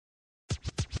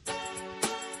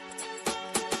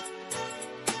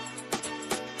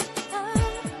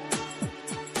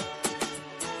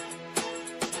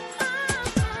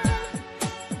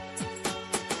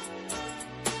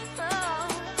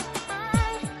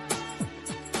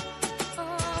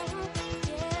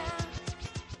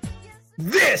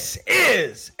This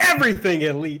is Everything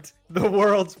Elite, the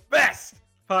world's best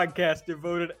podcast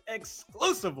devoted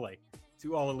exclusively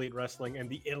to All Elite Wrestling and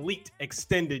the Elite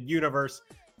Extended Universe.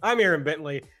 I'm Aaron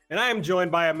Bentley, and I am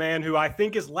joined by a man who I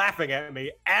think is laughing at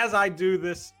me as I do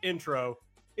this intro.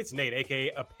 It's Nate,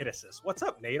 aka Epitasis. What's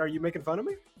up, Nate? Are you making fun of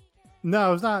me? No, I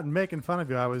was not making fun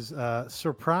of you. I was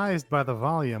surprised by the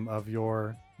volume of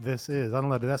your "This Is." I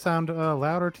don't know. Did that sound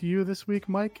louder to you this week,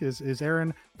 Mike? Is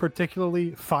Aaron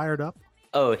particularly fired up?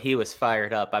 Oh, he was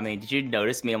fired up. I mean, did you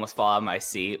notice me almost fall out of my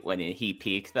seat when he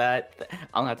peaked that?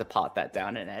 I'm gonna have to pot that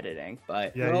down in editing.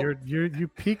 But yeah, you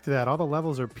peaked that. All the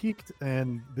levels are peaked,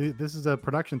 and this is a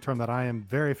production term that I am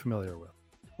very familiar with.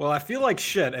 Well, I feel like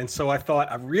shit, and so I thought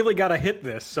I really got to hit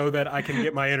this so that I can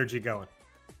get my energy going.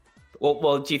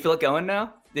 Well, do you feel it going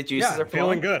now? The juices are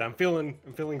feeling good. I'm feeling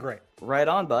great. Right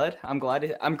on, bud. I'm glad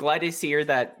to hear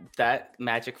that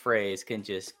magic phrase can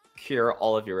just cure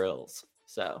all of your ills.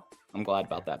 So I'm glad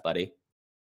about that, buddy.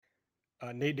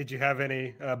 Nate, did you have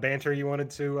any banter you wanted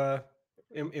to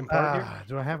impart here?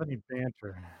 Do I have any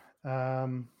banter? You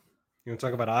want to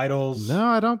talk about idols? No,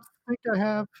 I don't think I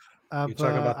have. You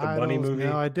talk about the Bunny movie?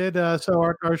 No, I did. So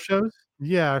our shows,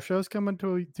 our show's coming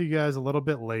to you guys a little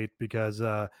bit late because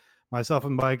myself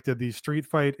and Mike did the Street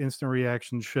Fight Instant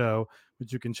Reaction show,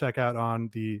 which you can check out on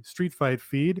the Street Fight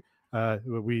feed.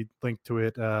 We linked to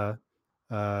it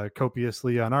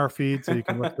copiously on our feed, so you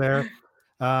can look there.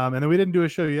 And then we didn't do a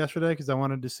show yesterday because I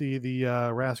wanted to see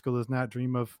the Rascal Does Not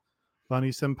Dream of Bunny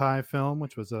Senpai film,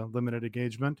 which was a limited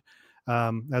engagement.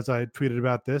 As I tweeted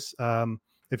about this,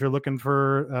 if you're looking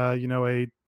for a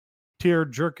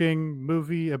tear-jerking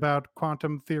movie about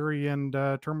quantum theory and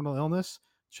terminal illness,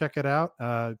 check it out.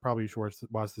 Probably should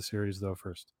watch the series though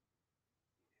first.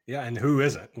 Yeah, and who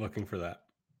isn't looking for that?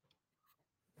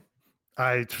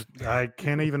 I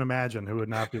can't even imagine who would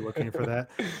not be looking for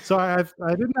that. So I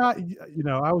did not,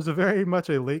 I was very much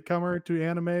a latecomer to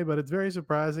anime, but it's very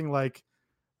surprising,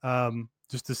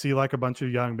 just to see like a bunch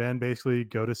of young men basically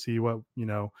go to see what,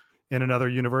 in another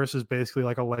universe is basically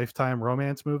like a Lifetime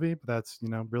romance movie, but that's,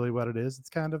 really what it is. It's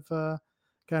kind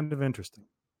of interesting.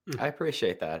 I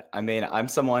appreciate that. I mean, I'm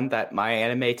someone that my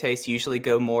anime tastes usually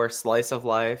go more slice of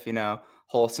life,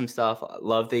 wholesome stuff.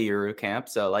 Love the Yuru Camp.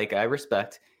 So I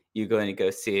respect you going to go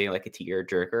see like a tear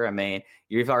jerker. I mean,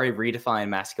 you've already redefined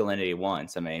masculinity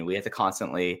once. I mean, we have to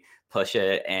constantly push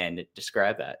it and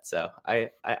describe that. So I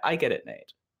get it,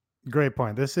 Nate. Great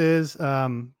point. This is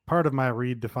part of my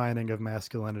redefining of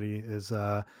masculinity is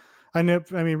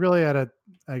really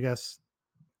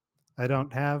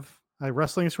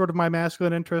wrestling is sort of my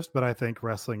masculine interest, but I think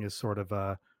wrestling is sort of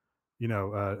a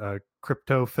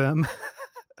crypto femme.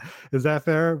 Is that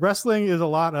fair? Wrestling is a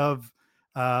lot of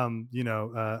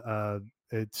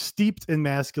it's steeped in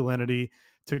masculinity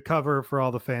to cover for all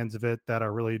the fans of it that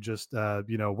are really just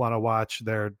want to watch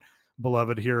their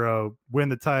beloved hero win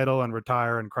the title and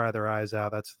retire and cry their eyes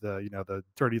out. That's the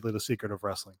dirty little secret of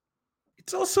wrestling.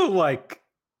 It's also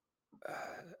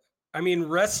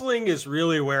wrestling is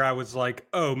really where I was like,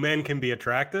 oh, men can be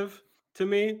attractive to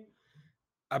me.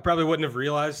 I probably wouldn't have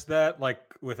realized that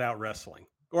without wrestling,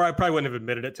 or I probably wouldn't have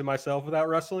admitted it to myself without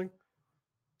wrestling.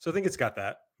 So I think it's got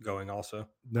that going also.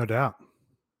 No doubt.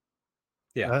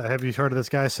 Yeah. Have you heard of this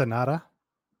guy, Sonata?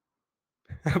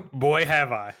 Boy,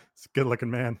 have I. It's a good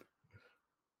looking man.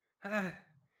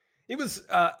 It was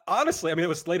honestly, it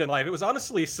was late in life. It was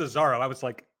honestly Cesaro. I was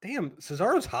like, damn,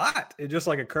 Cesaro's hot. It just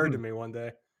occurred to me one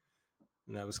day.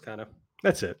 And that was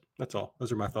that's it. That's all.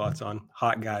 Those are my thoughts on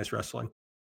hot guys wrestling.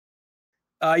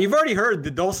 You've already heard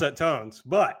the dulcet tones,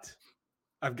 but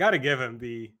I've got to give him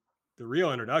the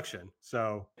real introduction.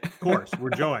 So, of course,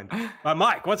 we're joined by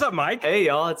Mike. What's up, Mike? Hey,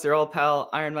 y'all. It's your old pal,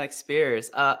 Iron Mike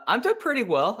Spears. I'm doing pretty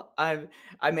well. I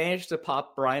managed to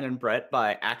pop Brian and Brett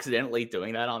by accidentally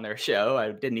doing that on their show.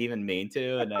 I didn't even mean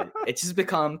to. And it's just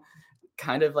become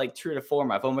kind of true to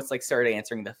form. I've almost started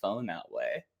answering the phone that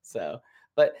way. So,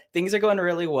 but things are going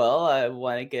really well. I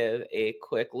want to give a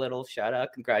quick little shout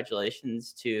out.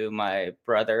 Congratulations to my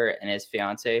brother and his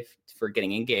fiance for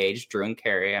getting engaged, Drew and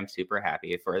Carrie. I'm super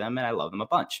happy for them and I love them a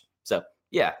bunch. So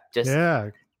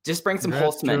just bring some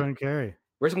wholesome. Drew and Carrie.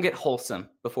 We're just gonna get wholesome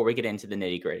before we get into the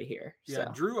nitty gritty here. Yeah,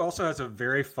 so. Drew also has a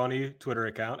very funny Twitter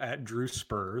account at Drew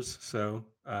Spurs. So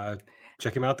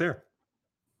check him out there.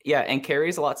 Yeah, and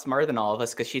Carrie's a lot smarter than all of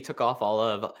us because she took off all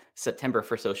of September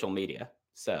for social media.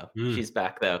 So she's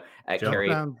back though at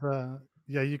Carrie.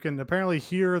 You can apparently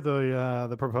hear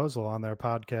the proposal on their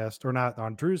podcast, or not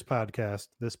on Drew's podcast.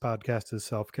 This podcast is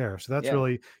self-care. So that's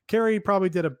really, Carrie probably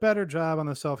did a better job on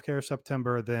the self-care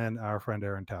September than our friend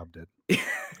Aaron Taub did.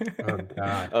 Oh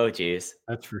God. Oh geez.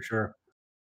 That's for sure.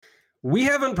 We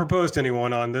haven't proposed to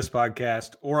anyone on this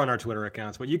podcast or on our Twitter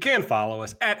accounts, but you can follow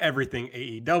us at Everything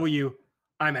AEW.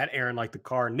 I'm at Aaron like the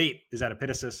car. Nate is at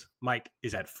Epitasis. Mike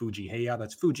is at Fuji Heya.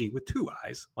 That's Fuji with 2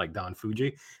 eyes, like Don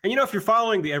Fuji. And if you're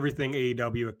following the Everything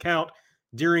AEW account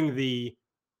during the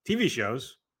TV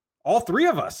shows, all 3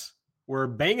 of us were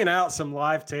banging out some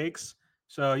live takes.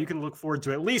 So you can look forward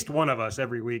to at least one of us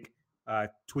every week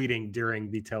tweeting during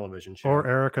the television show. Or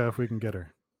Erica, if we can get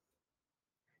her.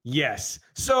 Yes.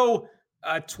 So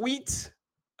tweet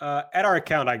at our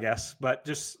account, I guess, but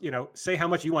just, say how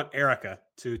much you want Erica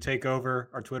to take over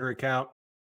our Twitter account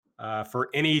for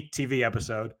any TV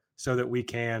episode so that we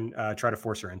can try to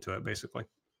force her into it, basically.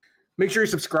 Make sure you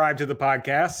subscribe to the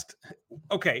podcast.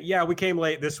 Okay. Yeah, we came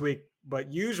late this week,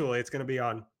 but usually it's going to be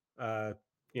on, we're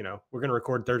going to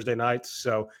record Thursday nights.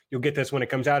 So you'll get this when it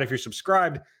comes out if you're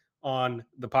subscribed on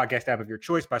the podcast app of your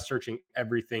choice by searching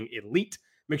Everything Elite.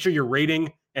 Make sure you're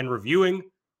rating and reviewing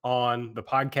on the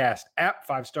podcast app,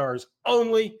 5 stars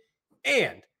only.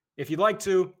 And if you'd like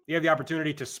to, you have the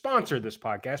opportunity to sponsor this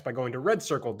podcast by going to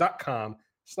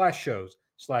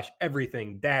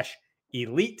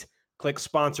redcircle.com/shows/everything-elite. Click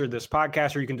sponsor this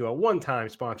podcast, or you can do a one-time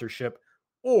sponsorship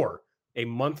or a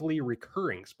monthly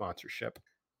recurring sponsorship.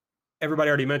 Everybody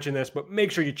already mentioned this, but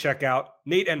make sure you check out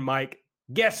Nate and Mike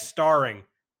guest starring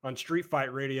on Street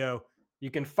Fight Radio. You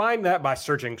can find that by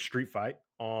searching Street Fight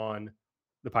on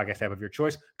the podcast app of your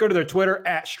choice. Go to their Twitter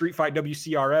at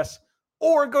StreetFightWCRS,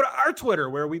 or go to our Twitter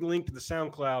where we linked the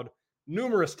SoundCloud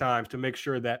numerous times to make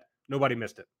sure that nobody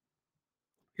missed it.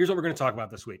 Here's what we're going to talk about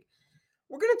this week.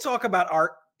 We're going to talk about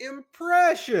our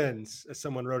impressions, as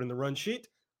someone wrote in the run sheet,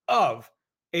 of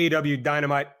AEW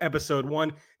Dynamite Episode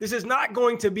 1. This is not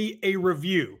going to be a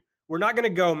review. We're not going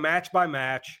to go match by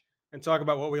match and talk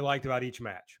about what we liked about each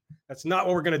match. That's not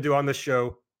what we're going to do on this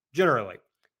show generally.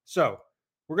 So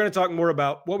we're going to talk more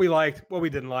about what we liked, what we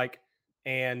didn't like,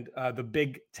 and the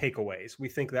big takeaways. We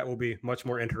think that will be much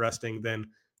more interesting than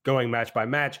going match by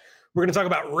match. We're going to talk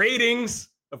about ratings,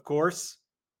 of course,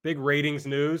 big ratings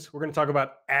news. We're going to talk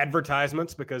about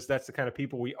advertisements because that's the kind of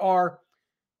people we are.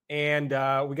 And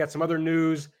we got some other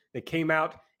news that came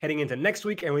out heading into next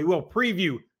week, and we will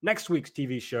preview next week's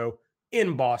TV show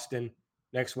in Boston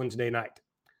next Wednesday night.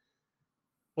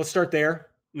 Let's start there.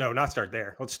 No, not start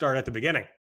there. Let's start at the beginning.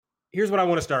 Here's what I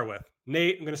want to start with.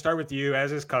 Nate, I'm going to start with you,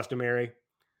 as is customary.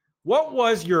 What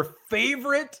was your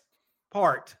favorite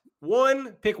part?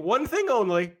 Pick one thing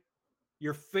only.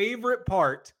 Your favorite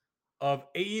part of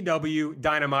AEW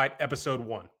Dynamite Episode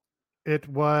 1. It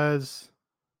was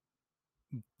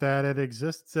that it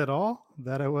exists at all,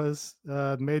 that it was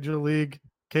Major League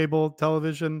cable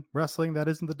television wrestling that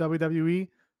isn't the WWE.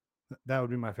 That would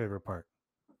be my favorite part.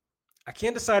 I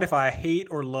can't decide if I hate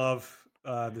or love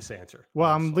this answer. Well,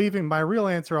 I'm leaving my real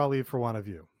answer. I'll leave for one of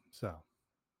you. So.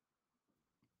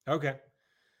 Okay.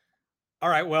 All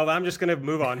right. Well, I'm just going to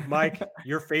move on. Mike,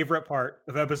 your favorite part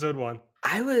of Episode 1.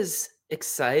 I was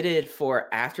excited for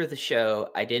after the show.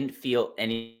 I didn't feel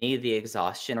any of the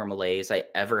exhaustion or malaise I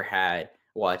ever had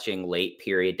watching late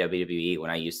period WWE when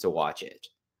I used to watch it.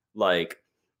 Like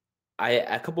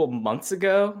a couple of months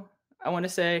ago, I want to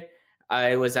say,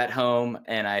 I was at home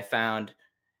and I found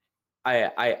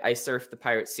I surfed the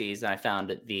Pirate Seas and I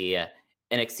found the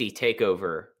NXT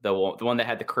TakeOver, the one that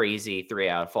had the crazy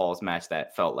 3-out falls match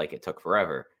that felt like it took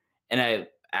forever. And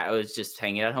I was just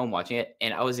hanging at home watching it,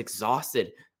 and I was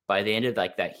exhausted by the end of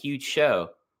like that huge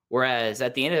show. Whereas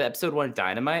at the end of Episode 1 of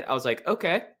Dynamite, I was like,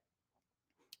 okay,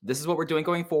 this is what we're doing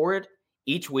going forward.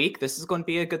 Each week, this is going to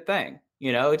be a good thing.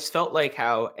 It just felt like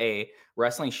how a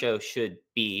wrestling show should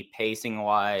be pacing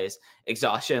wise,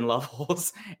 exhaustion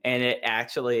levels. And it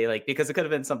actually because it could have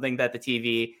been something that the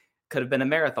TV could have been a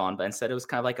marathon, but instead it was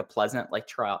kind of like a pleasant,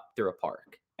 trot through a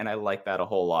park. And I like that a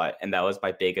whole lot. And that was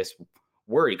my biggest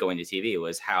worry going to TV,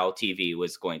 was how TV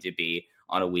was going to be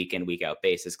on a week in, week out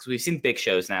basis. Because we've seen big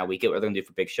shows now. We get what they're going to do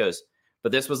for big shows.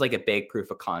 But this was like a big proof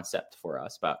of concept for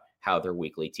us about how their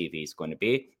weekly TV is going to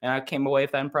be. And I came away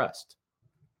with that impressed.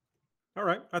 All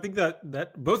right. I think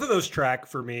that both of those track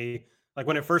for me, like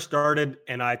when it first started,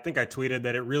 and I think I tweeted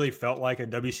that it really felt like a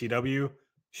WCW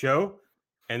show,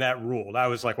 and that ruled. I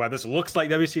was like, wow, this looks like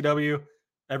WCW.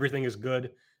 Everything is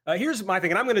good. Here's my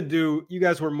thing, and I'm going to do, you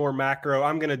guys were more macro.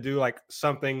 I'm going to do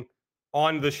something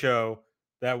on the show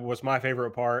that was my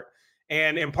favorite part.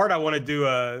 And in part, I want to do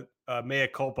a mea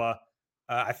culpa.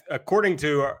 According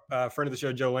to a friend of the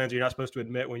show, Joe Lanza, you're not supposed to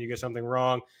admit when you get something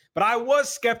wrong. But I was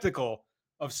skeptical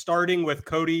of starting with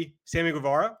Cody Sammy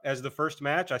Guevara as the first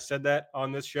match. I said that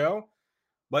on this show.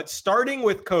 But starting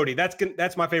with Cody,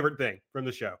 that's my favorite thing from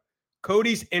the show.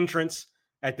 Cody's entrance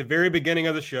at the very beginning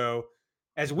of the show.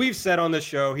 As we've said on this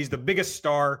show, he's the biggest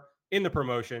star in the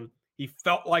promotion. He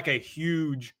felt like a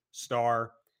huge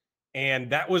star, and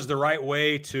that was the right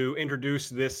way to introduce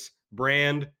this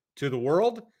brand to the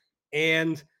world.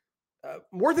 And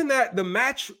more than that, the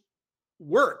match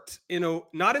worked,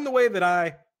 not in the way that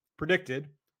I predicted,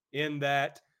 in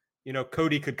that,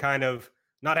 Cody could kind of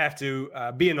not have to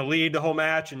be in the lead the whole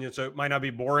match. And so it might not be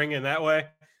boring in that way,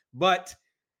 but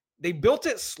they built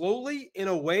it slowly in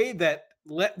a way that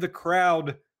let the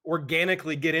crowd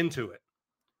organically get into it.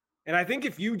 And I think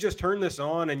if you just turned this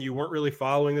on and you weren't really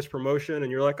following this promotion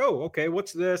and you're like, oh, okay,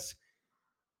 what's this?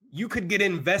 You could get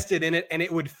invested in it, and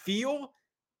it would feel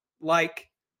like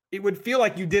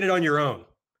you did it on your own,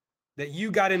 that you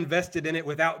got invested in it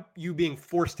without you being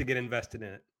forced to get invested in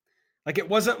it. Like, it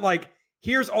wasn't like,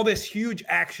 here's all this huge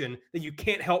action that you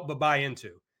can't help but buy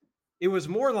into. It was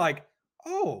more like,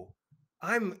 oh,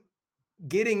 I'm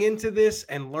getting into this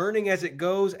and learning as it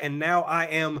goes, and now I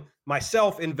am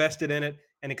myself invested in it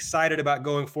and excited about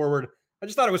going forward. I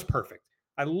just thought it was perfect.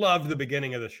 I loved the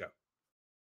beginning of the show.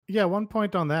 Yeah, one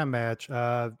point on that match,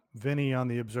 Vinny on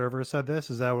The Observer said this,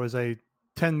 is that was a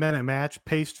 10-minute match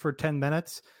paced for 10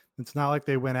 minutes. It's not like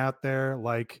they went out there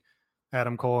like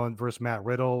Adam Cole versus Matt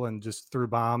Riddle and just threw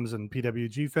bombs and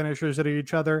PWG finishers at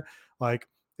each other. Like,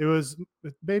 it was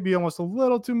maybe almost a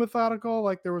little too methodical.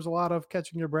 Like, there was a lot of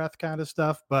catching your breath kind of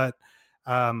stuff, but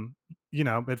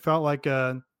it felt like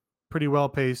a pretty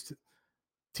well-paced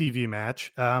TV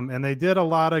match. And they did a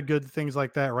lot of good things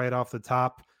like that right off the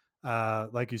top.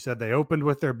 Like you said, they opened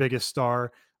with their biggest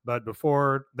star, but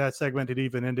before that segment had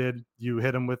even ended, you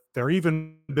hit them with their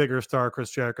even bigger star,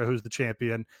 Chris Jericho, who's the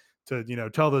champion, to,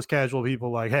 tell those casual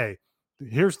people like, hey,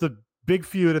 here's the big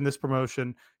feud in this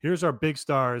promotion. Here's our big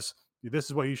stars. This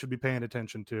is what you should be paying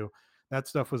attention to. That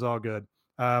stuff was all good.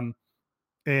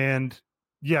 And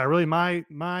yeah, really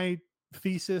my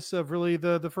thesis of really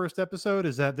the first episode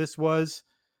is that this was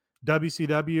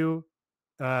WCW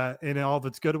in all of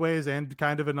its good ways and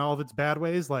kind of in all of its bad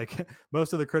ways. Like,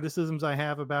 most of the criticisms I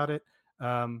have about it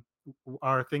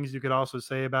are things you could also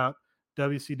say about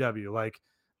WCW. Like,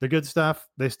 the good stuff,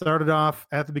 they started off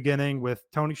at the beginning with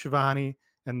Tony Schiavone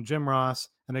and Jim Ross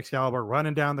and Excalibur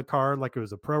running down the card like it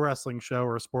was a pro wrestling show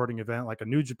or a sporting event, like a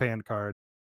New Japan card.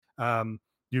 You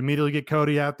immediately get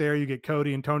Cody out there. You get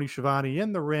Cody and Tony Schiavone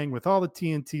in the ring with all the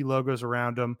TNT logos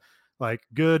around them. Like,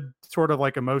 good sort of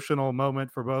like emotional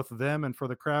moment for both of them and for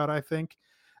the crowd, I think.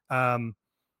 But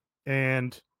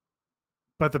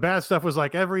the bad stuff was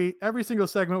like every single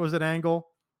segment was an angle.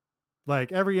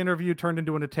 Like, every interview turned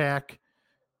into an attack.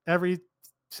 Every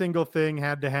single thing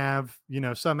had to have,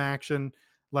 some action.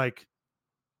 Like,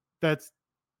 that's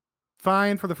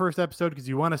fine for the first episode because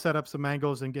you want to set up some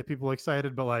angles and get people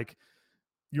excited, but like,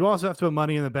 you also have to put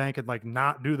money in the bank and like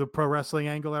not do the pro wrestling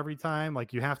angle every time.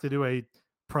 Like, you have to do a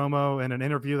promo and an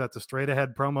interview that's a straight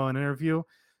ahead promo and interview,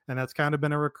 and that's kind of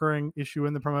been a recurring issue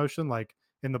in the promotion. Like,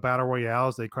 in the battle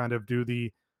royales, they kind of do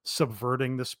the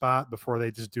subverting the spot before they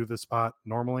just do the spot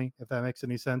normally, if that makes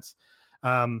any sense.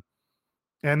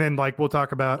 And then, like, we'll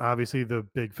talk about obviously the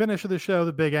big finish of the show,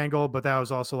 the big angle, but that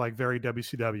was also like very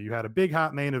WCW. You had a big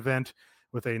hot main event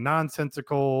with a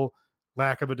nonsensical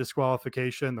lack of a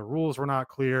disqualification. The rules were not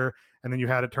clear, and then you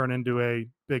had it turn into a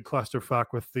big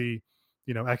clusterfuck with the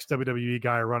ex-WWE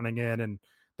guy running in, and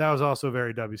that was also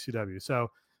very WCW. So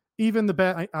even the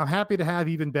bad, I'm happy to have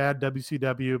even bad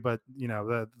WCW, but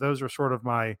those are sort of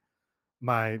my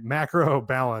macro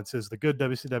balance, is the good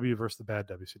WCW versus the bad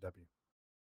WCW.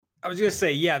 I was going to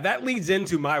say, yeah, that leads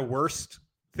into my worst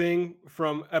thing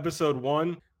from episode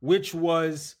 1, which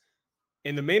was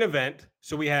in the main event.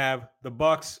 So we have the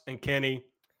Bucks and Kenny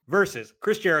versus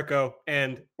Chris Jericho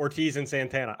and Ortiz and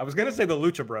Santana. I was going to say the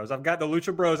Lucha Bros. I've got the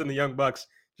Lucha Bros and the Young Bucks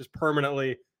just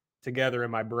permanently together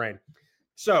in my brain.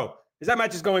 So as that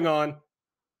match is going on,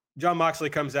 Jon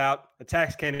Moxley comes out,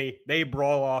 attacks Kenny. They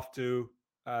brawl off to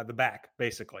the back,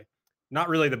 basically. Not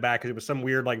really the back, because it was some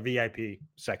weird like VIP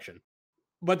section.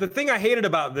 But the thing I hated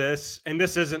about this, and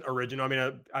this isn't original, I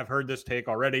mean, I've heard this take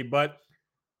already, but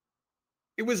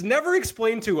it was never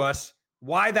explained to us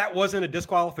why that wasn't a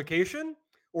disqualification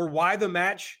or why the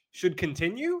match should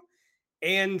continue.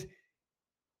 And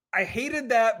I hated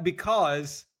that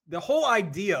because the whole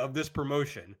idea of this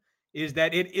promotion is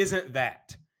that it isn't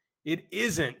that. It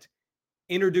isn't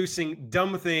introducing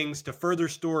dumb things to further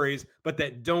stories, but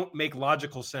that don't make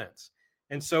logical sense.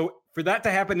 And so for that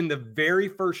to happen in the very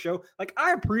first show, like,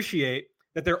 I appreciate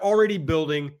that they're already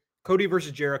building Cody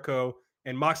versus Jericho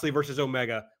and Moxley versus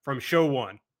Omega from show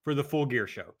 1 for the Full Gear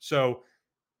show. So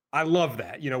I love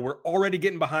that. We're already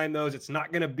getting behind those. It's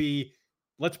not going to be,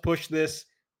 let's push this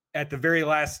at the very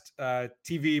last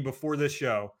TV before this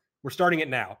show. We're starting it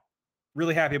now.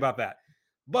 Really happy about that.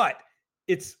 But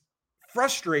it's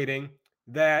frustrating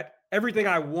that everything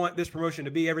I want this promotion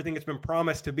to be, everything it's been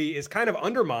promised to be, is kind of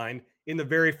undermined in the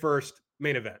very first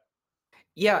main event.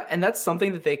 Yeah, and that's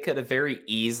something that they could have very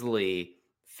easily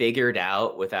figured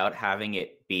out without having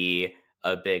it be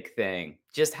a big thing.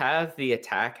 Just have the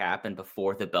attack happen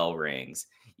before the bell rings.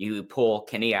 You pull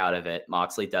Kenny out of it.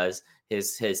 Moxley does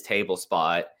his table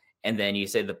spot, and then you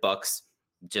say the Bucks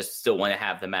just still want to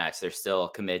have the match. They're still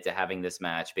committed to having this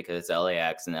match because it's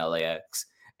LAX, and LAX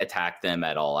attack them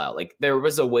at All Out. Like, there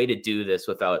was a way to do this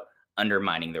without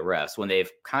undermining the refs when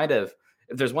they've kind of,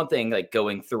 if there's one thing like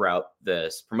going throughout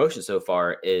this promotion so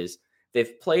far, is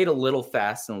they've played a little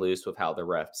fast and loose with how the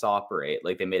refs operate.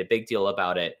 Like, they made a big deal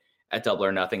about it at Double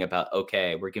or Nothing about,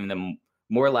 okay, we're giving them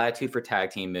more latitude for tag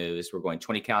team moves. We're going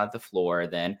 20 count at the floor.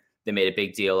 Then they made a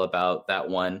big deal about that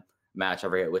one match, I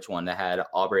forget which one, that had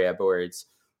Aubrey Edwards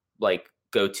like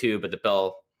go to, but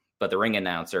the ring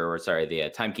announcer, or sorry, the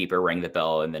timekeeper rang the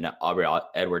bell, and then Aubrey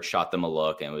Edwards shot them a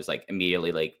look, and it was like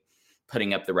immediately like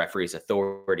putting up the referee's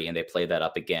authority, and they played that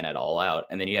up again at All Out.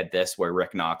 And then you had this where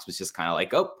Rick Knox was just kind of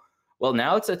like, oh, well,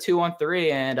 now it's a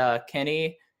 2-on-3, and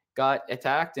Kenny got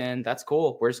attacked, and that's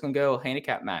cool. We're just going to go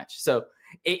handicap match. So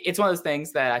it's one of those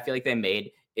things that I feel like they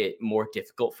made it more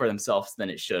difficult for themselves than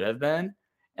it should have been.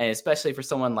 And especially for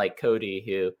someone like Cody,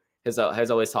 who has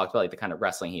always talked about like the kind of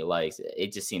wrestling he likes,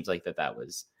 it just seems like that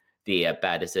was the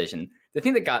bad decision. The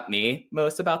thing that got me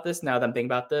most about this, now that I'm thinking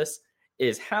about this,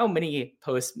 is how many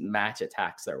post-match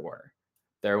attacks there were.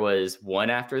 There was one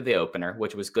after the opener,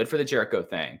 which was good for the Jericho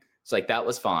thing. So like that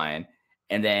was fine.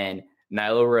 And then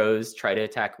Nyla Rose tried to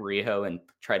attack Riho and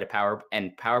try to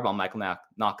powerbomb Michael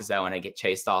Nakazawa and get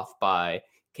chased off by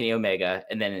Kenny Omega.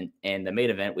 And then in the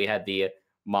main event, we had the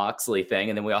Moxley thing,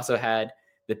 and then we also had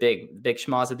the big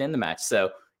schmoz at the end of the match.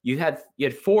 So you had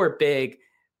 4 big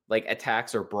like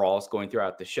attacks or brawls going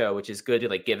throughout the show, which is good to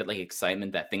like give it like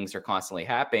excitement that things are constantly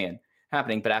happening.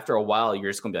 But after a while, you're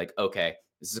just gonna be like, okay,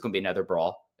 this is gonna be another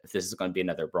brawl. If this is gonna be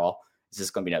another brawl, this is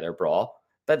gonna be another brawl.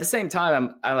 But at the same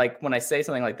time, I like when I say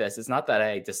something like this, it's not that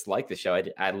I dislike the show.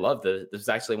 I love this is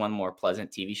actually one of the more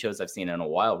pleasant TV shows I've seen in a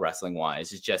while, wrestling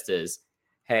wise. It's just as,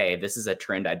 hey, this is a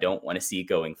trend I don't want to see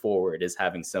going forward, is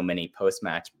having so many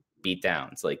post-match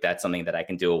beatdowns. Like, that's something that I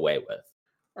can do away with.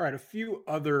 All right, a few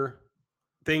other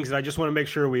things that I just want to make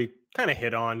sure we kind of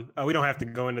hit on. We don't have to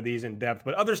go into these in depth,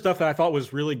 but other stuff that I thought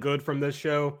was really good from this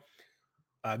show,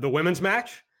 the women's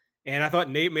match. And I thought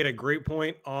Nate made a great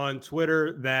point on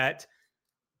Twitter that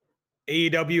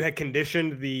AEW had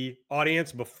conditioned the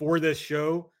audience before this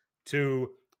show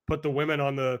to put the women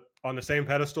on the same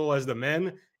pedestal as the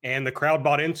men, and the crowd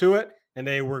bought into it, and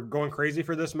they were going crazy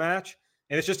for this match.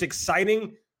 And it's just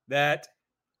exciting that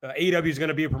AEW is going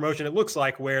to be a promotion, it looks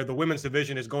like, where the women's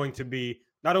division is going to be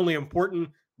not only important,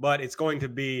 but it's going to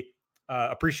be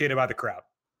appreciated by the crowd.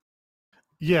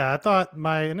 Yeah, I thought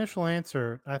my initial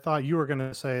answer, I thought you were going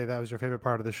to say that was your favorite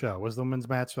part of the show, was the women's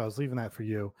match, so I was leaving that for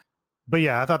you. But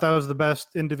yeah, I thought that was the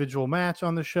best individual match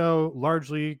on the show,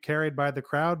 largely carried by the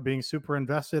crowd being super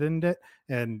invested in it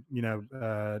and,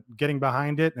 getting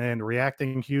behind it and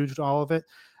reacting huge to all of it.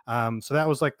 So that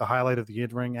was like the highlight of the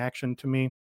in-ring action to me.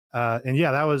 And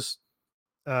yeah, that was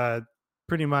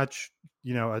pretty much,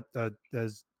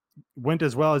 as went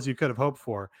as well as you could have hoped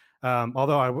for.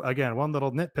 Although, again, one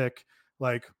little nitpick,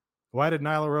 like, why did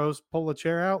Nyla Rose pull a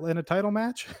chair out in a title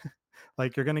match?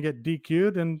 Like, you're going to get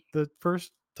DQ'd in the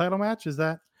first title match? Does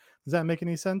that make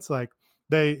any sense? Like,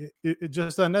 it's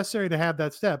just unnecessary to have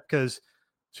that step, because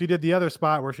she did the other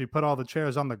spot where she put all the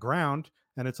chairs on the ground,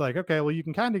 and it's like, okay, well, you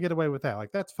can kind of get away with that.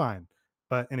 Like, that's fine.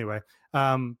 But anyway,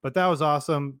 but that was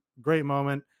awesome. Great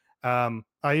moment.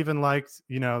 I even liked,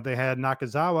 they had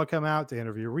Nakazawa come out to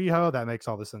interview Riho. That makes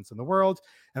all the sense in the world.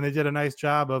 And they did a nice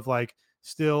job of like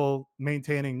still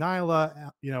maintaining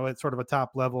Nyla, at sort of a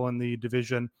top level in the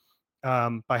division,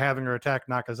 by having her attack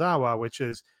Nakazawa, which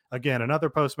is, again, another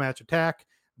post-match attack,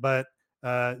 but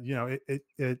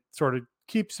it sort of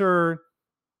keeps her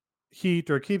heat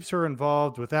or keeps her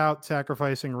involved without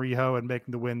sacrificing Riho and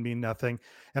making the win mean nothing.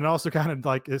 And also kind of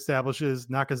like establishes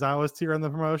Nakazawa's tier in the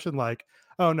promotion. Like,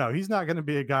 oh no, he's not going to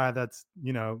be a guy that's,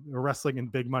 wrestling in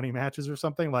big money matches or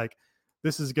something. Like,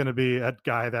 this is going to be a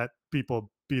guy that people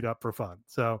beat up for fun.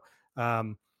 So,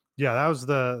 yeah, that was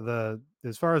the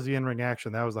as far as the in-ring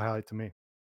action, that was the highlight to me.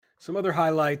 Some other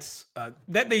highlights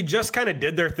that they just kind of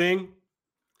did their thing.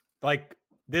 Like,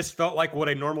 this felt like what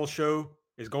a normal show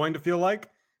is going to feel like.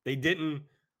 They didn't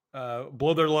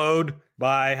blow their load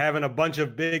by having a bunch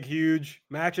of big, huge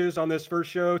matches on this first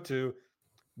show to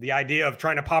the idea of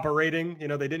trying to pop a rating.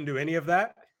 They didn't do any of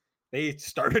that. They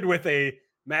started with a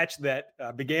match that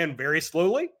began very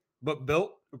slowly, but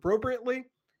built appropriately.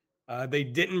 They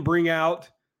didn't bring out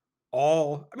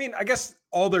I guess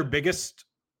all their biggest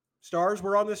stars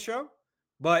were on this show,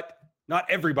 but not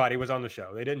everybody was on the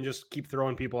show. They didn't just keep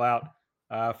throwing people out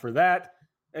for that.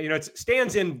 It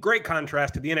stands in great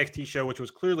contrast to the NXT show, which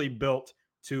was clearly built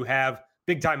to have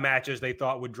big time matches they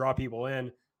thought would draw people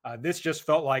in. This just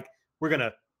felt like we're going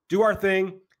to do our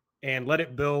thing and let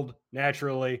it build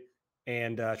naturally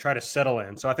and try to settle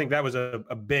in. So I think that was a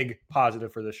big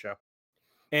positive for this show.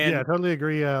 And yeah, I totally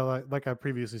agree. Like I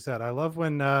previously said, I love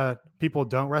when people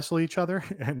don't wrestle each other,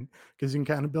 and because you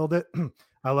can kind of build it.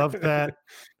 I love that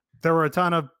there were a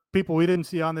ton of people we didn't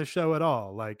see on this show at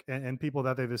all, like and people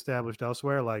that they've established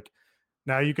elsewhere. Like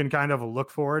now you can kind of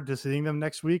look forward to seeing them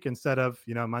next week instead of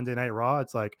Monday Night Raw.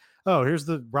 It's like, oh, here's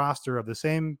the roster of the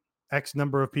same X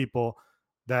number of people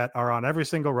that are on every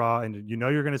single Raw, and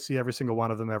you're going to see every single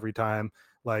one of them every time.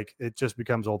 Like it just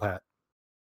becomes old hat.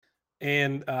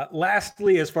 And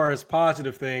lastly, as far as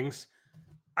positive things,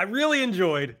 I really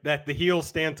enjoyed that the heels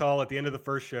stand tall at the end of the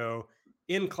first show.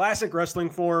 In classic wrestling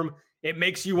form, it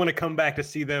makes you want to come back to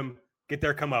see them get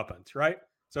their comeuppance, right?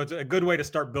 So it's a good way to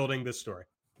start building this story.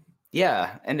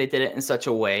 Yeah, and they did it in such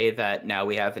a way that now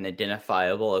we have an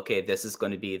identifiable, okay, this is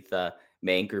going to be the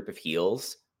main group of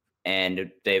heels.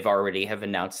 And they've already have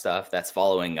announced stuff that's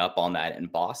following up on that in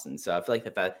Boston. So I feel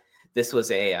like that this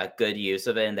was a good use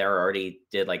of it, and they already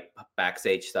did like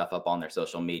backstage stuff up on their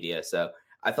social media. So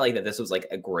I feel like that this was like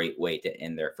a great way to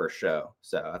end their first show.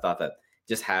 So I thought that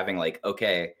just having like,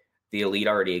 okay, the Elite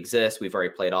already exists. We've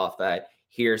already played off that.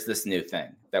 Here's this new thing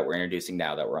that we're introducing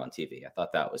now that we're on TV. I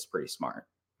thought that was pretty smart.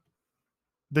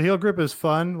 The heel group is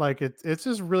fun. Like it's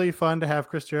just really fun to have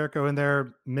Chris Jericho in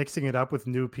there mixing it up with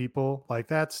new people. Like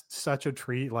that's such a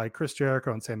treat. Like Chris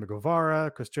Jericho and Sammy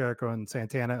Guevara, Chris Jericho and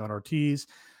Santana and Ortiz.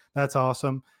 That's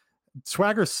awesome.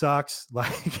 Swagger sucks.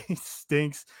 Like he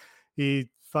stinks. He's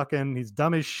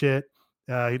dumb as shit.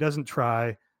 He doesn't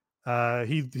try.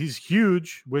 He's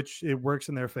huge, which it works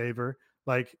in their favor.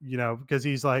 Like, because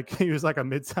he was like a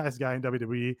mid-sized guy in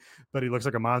WWE, but he looks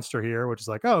like a monster here, which is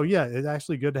like, oh yeah, it's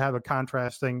actually good to have a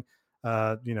contrasting,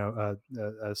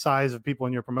 size of people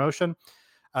in your promotion.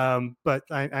 But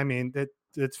I mean,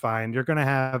 it's fine. You're going to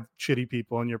have shitty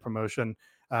people in your promotion.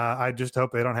 I just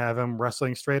hope they don't have him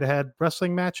wrestling straight ahead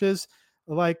wrestling matches,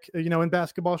 like, in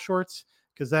basketball shorts,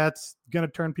 because that's going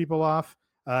to turn people off.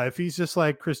 If he's just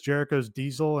like Chris Jericho's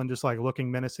Diesel and just like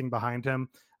looking menacing behind him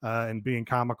and being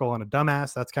comical and a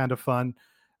dumbass, that's kind of fun.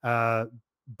 But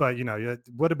it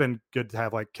would have been good to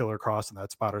have like Killer Cross in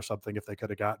that spot or something if they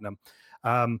could have gotten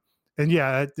him. And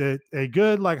yeah, a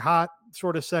good like hot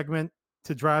sort of segment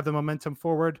to drive the momentum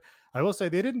forward. I will say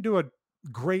they didn't do a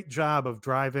great job of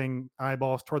driving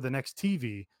eyeballs toward the next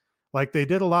TV. Like they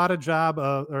did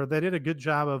they did a good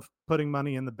job of putting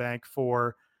money in the bank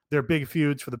for their big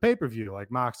feuds for the pay-per-view,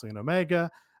 like Moxley and Omega,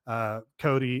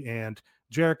 Cody and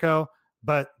Jericho,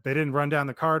 but they didn't run down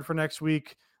the card for next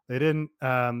week. They didn't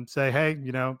say, hey,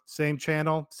 same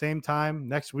channel, same time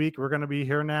next week, we're going to be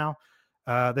here now.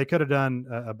 They could have done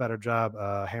a better job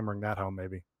hammering that home,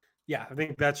 maybe. Yeah, I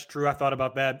think that's true. I thought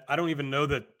about that. I don't even know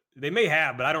that they may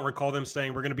have, but I don't recall them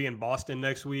saying we're going to be in Boston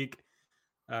next week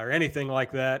or anything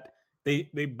like that. They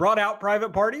brought out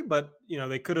Private Party, but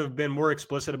they could have been more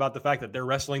explicit about the fact that they're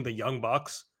wrestling the Young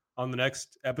Bucks on the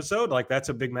next episode. Like that's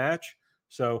a big match.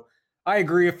 So I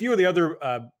agree. A few of the other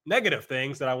negative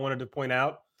things that I wanted to point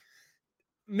out: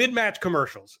 mid-match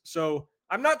commercials. So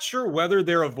I'm not sure whether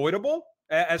they're avoidable.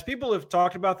 As people have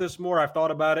talked about this more, I've thought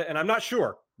about it, and I'm not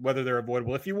sure whether they're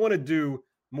avoidable. If you want to do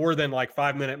more than like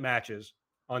 5-minute matches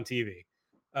on TV,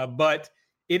 but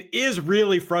it is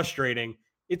really frustrating.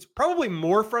 It's probably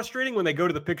more frustrating when they go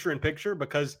to the picture-in-picture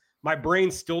because my brain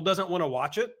still doesn't want to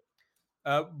watch it.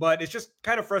 But it's just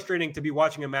kind of frustrating to be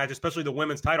watching a match, especially the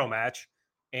women's title match,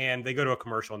 and they go to a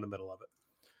commercial in the middle of it.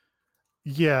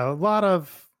 Yeah,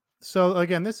 so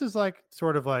again, this is like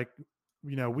sort of like,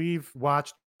 we've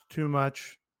watched too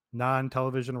much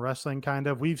non-television wrestling kind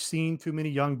of. We've seen too many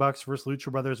Young Bucks versus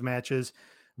Lucha Brothers matches.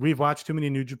 We've watched too many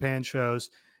New Japan shows.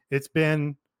 It's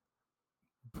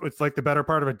like the better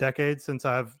part of a decade since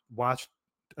I've watched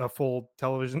a full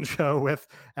television show with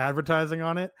advertising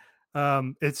on it.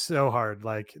 It's so hard.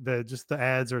 Like the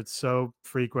ads are so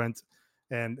frequent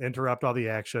and interrupt all the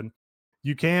action.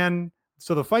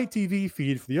 So the Fight TV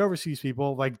feed for the overseas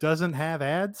people like doesn't have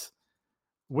ads,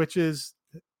 which is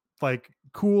like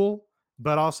cool,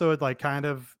 but also it like kind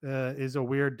of is a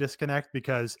weird disconnect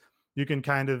because you can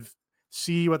kind of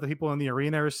see what the people in the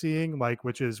arena are seeing, like,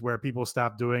 which is where people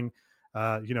stop doing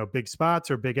big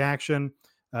spots or big action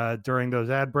during those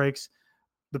ad breaks.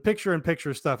 The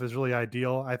picture-in-picture stuff is really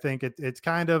ideal. I think it's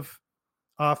kind of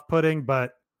off-putting,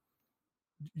 but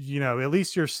at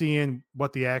least you're seeing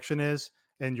what the action is,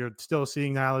 and you're still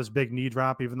seeing Nyla's big knee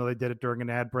drop, even though they did it during an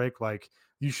ad break. Like,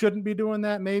 you shouldn't be doing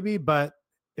that maybe, but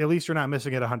at least you're not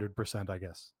missing it 100%, I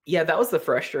guess. Yeah, that was the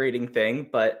frustrating thing,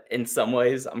 but in some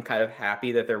ways I'm kind of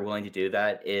happy that they're willing to do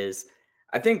that. Is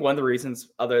I think one of the reasons,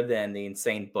 other than the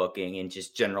insane booking and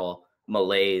just general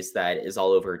malaise that is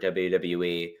all over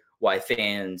WWE, why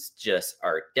fans just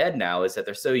are dead now, is that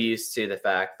they're so used to the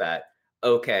fact that,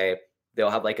 okay,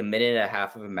 they'll have like a minute and a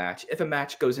half of a match. If a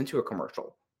match goes into a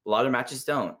commercial, a lot of matches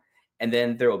don't. And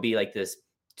then there will be like this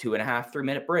 2.5, 3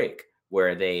 minute break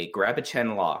where they grab a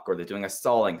chin lock, or they're doing a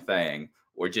stalling thing,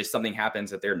 or just something happens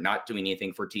that they're not doing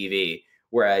anything for TV.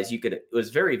 Whereas it was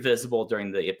very visible during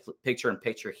the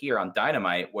picture-in-picture here on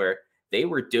Dynamite, where they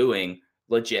were doing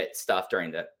legit stuff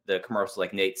during the commercial.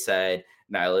 Like Nate said,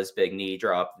 Nyla's big knee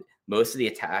drop. Most of the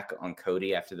attack on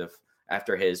Cody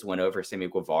after his win over Sammy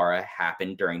Guevara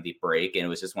happened during the break, and it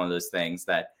was just one of those things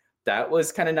that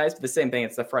was kind of nice. But the same thing,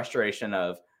 it's the frustration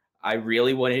of, I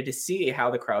really wanted to see how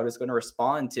the crowd is going to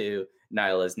respond to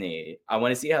Nyla's knee. I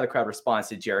want to see how the crowd responds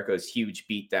to Jericho's huge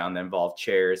beatdown that involved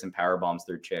chairs and power bombs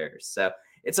through chairs. So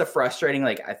it's a frustrating,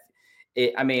 like,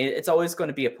 I mean, it's always going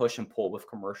to be a push and pull with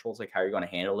commercials, like how you're going to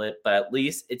handle it. But at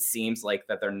least it seems like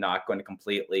that they're not going to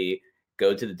completely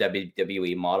go to the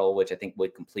WWE model, which I think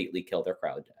would completely kill their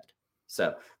crowd dead.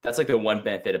 So that's like the one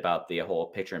benefit about the whole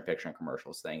picture-in-picture and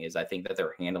commercials thing, is I think that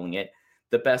they're handling it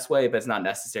the best way, but it's not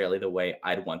necessarily the way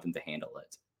I'd want them to handle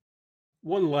it.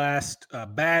 One last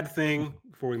bad thing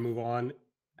before we move on.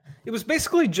 It was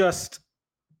basically just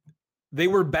they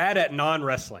were bad at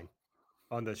non-wrestling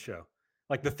on this show.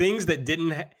 Like the things that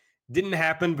didn't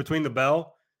happen between the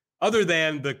bell, other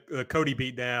than the Cody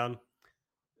beatdown,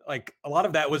 like a lot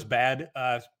of that was bad,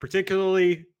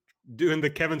 particularly doing the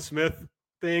Kevin Smith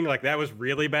thing. Like that was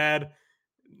really bad.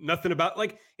 Nothing about,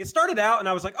 like, it started out and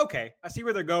I was like, okay, I see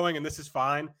where they're going and this is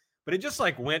fine. But it just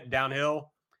like went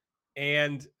downhill.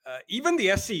 And even the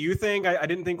SCU thing, I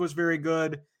didn't think was very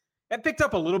good. It picked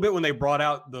up a little bit when they brought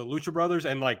out the Lucha Brothers,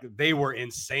 and like they were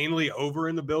insanely over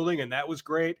in the building, and that was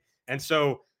great. And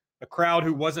so a crowd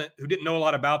who didn't know a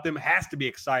lot about them has to be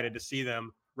excited to see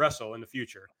them wrestle in the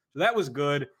future. So that was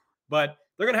good, but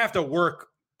they're going to have to work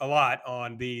a lot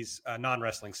on these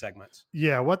non-wrestling segments.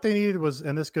 Yeah, what they needed was,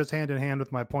 and this goes hand in hand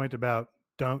with my point about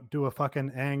don't do a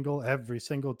fucking angle every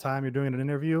single time you're doing an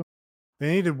interview.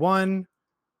 They needed one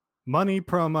money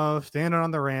promo standing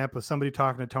on the ramp with somebody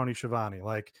talking to Tony Schiavone.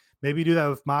 Like maybe do that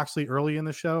with Moxley early in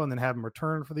the show and then have him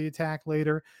return for the attack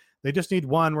later. They just need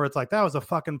one where it's like, that was a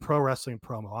fucking pro wrestling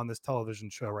promo on this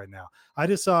television show right now. I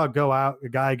just saw a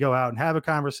guy go out and have a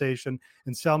conversation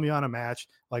and sell me on a match.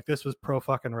 Like this was pro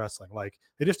fucking wrestling. Like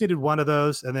they just needed one of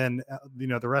those. And then,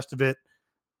 the rest of it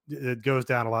goes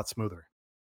down a lot smoother.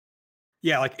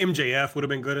 Yeah. Like MJF would have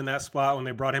been good in that spot when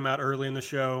they brought him out early in the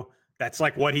show. That's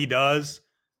like what he does,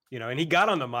 and he got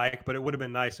on the mic, but it would have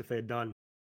been nice if they had done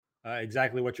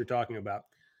exactly what you're talking about.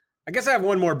 I guess I have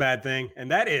one more bad thing, and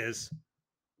that is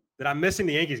that I'm missing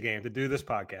the Yankees game to do this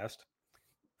podcast.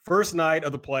 First night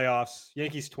of the playoffs,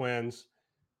 Yankees Twins.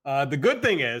 The good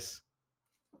thing is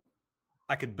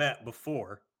I could bet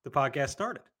before the podcast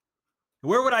started.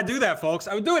 Where would I do that, folks?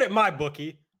 I would do it at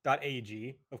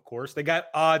mybookie.ag, of course. They got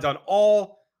odds on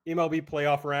all MLB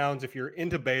playoff rounds. If you're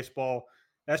into baseball,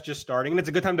 that's just starting. And it's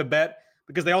a good time to bet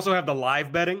because they also have the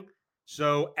live betting.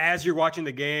 So as you're watching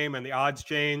the game and the odds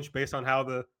change based on how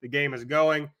the game is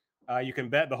going, you can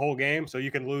bet the whole game, so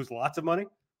you can lose lots of money.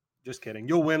 Just kidding.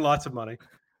 You'll win lots of money.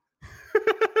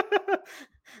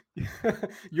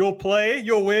 You'll play,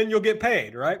 you'll win, you'll get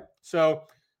paid, right? So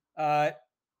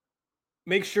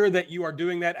make sure that you are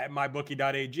doing that at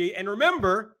mybookie.ag. And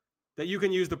remember that you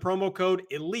can use the promo code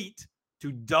ELITE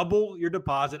to double your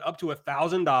deposit up to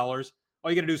 $1,000.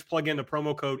 All you got to do is plug in the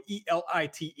promo code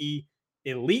ELITE,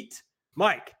 ELITE.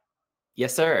 Mike.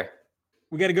 Yes, sir.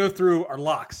 We got to go through our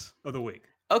locks of the week.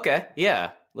 Okay, yeah,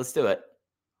 let's do it.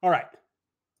 All right.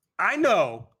 I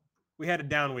know we had a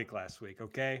down week last week,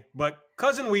 okay? But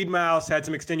Cousin Weed Mouse had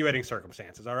some extenuating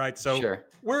circumstances, all right? So sure.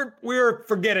 we're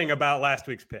forgetting about last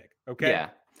week's pick, okay? Yeah.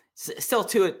 Still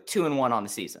 2-1 on the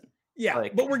season. Yeah,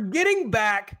 but we're getting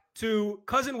back to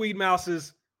Cousin Weed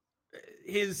Mouse's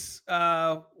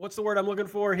what's the word I'm looking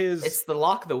for? It's the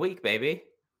lock of the week, baby.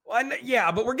 Well,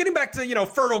 yeah, but we're getting back to,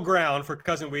 fertile ground for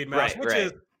Cousin Weed Mouse, which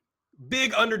is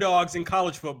big underdogs in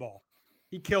college football.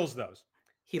 He kills those.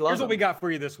 Here's what we got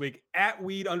for you this week. At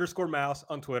Weed_Mouse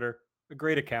on Twitter. A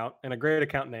great account and a great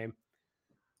account name.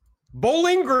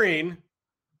 Bowling Green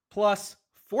plus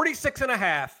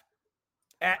 46.5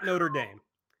 at Notre Dame.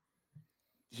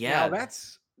 Yeah. Now,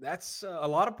 that's a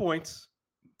lot of points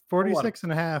 46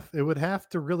 and a half. It would have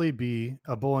to really be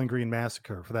a Bowling Green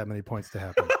massacre for that many points to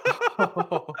happen.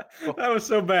 That was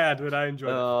so bad, but I enjoyed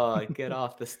it. Oh, get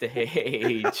off the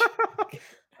stage.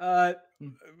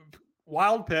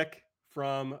 Wild pick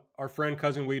from our friend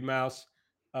Cousin Weed Mouse.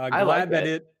 Glad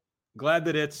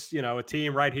that it's a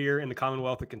team right here in the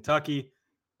Commonwealth of Kentucky.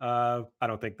 I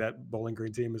don't think that Bowling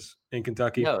Green team is in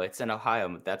Kentucky. No, it's in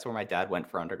Ohio. That's where my dad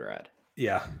went for undergrad.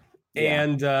 Yeah.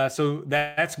 And so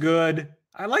that's good.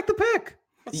 I like the pick.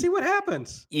 Let's see what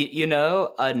happens.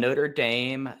 Notre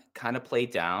Dame kind of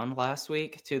played down last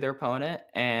week to their opponent,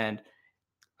 and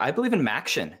I believe in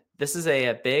Maction. This is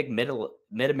a big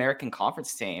mid-American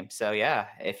conference team. So yeah,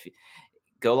 if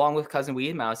go along with Cousin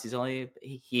Weed Mouse, he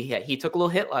took a little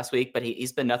hit last week, but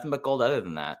he's been nothing but gold other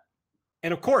than that.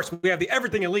 And of course, we have the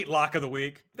Everything Elite lock of the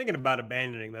week. Thinking about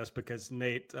abandoning this because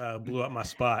Nate blew up my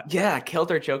spot. Yeah,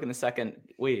 killed our joke in the second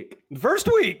week. The first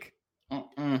week.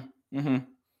 Mm-hmm.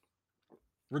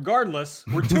 Regardless,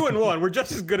 we're 2-1. We're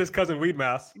just as good as Cousin Weed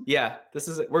Mouse. Yeah,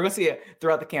 we're gonna see it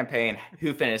throughout the campaign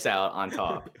who finished out on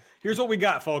top. Here's what we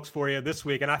got, folks, for you this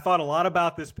week. And I thought a lot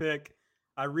about this pick.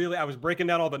 I was breaking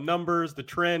down all the numbers, the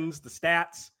trends, the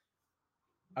stats.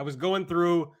 I was going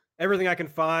through everything I can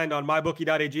find on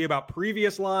mybookie.ag about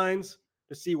previous lines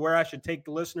to see where I should take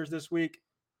the listeners this week.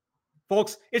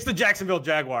 Folks, it's the Jacksonville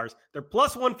Jaguars. They're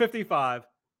plus 155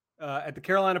 at the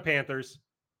Carolina Panthers.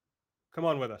 Come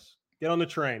on with us. Get on the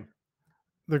train.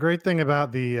 The great thing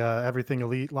about the Everything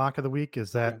Elite lock of the week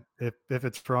is that if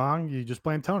it's wrong, you just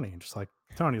blame Tony. Just like,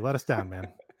 Tony, let us down, man.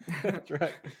 That's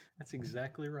right. That's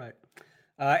exactly right.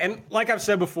 And like I've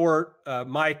said before,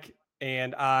 Mike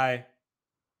and I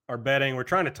are betting. We're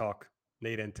trying to talk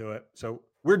Nate into it. So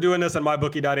we're doing this on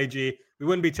mybookie.ag. We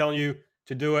wouldn't be telling you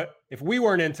to do it if we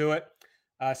weren't into it.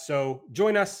 So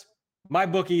join us,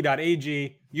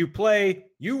 mybookie.ag. You play,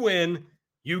 you win,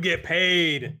 you get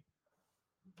paid.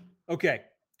 Okay.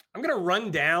 I'm going to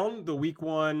run down the week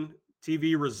 1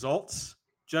 TV results.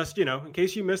 Just, in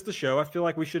case you missed the show, I feel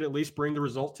like we should at least bring the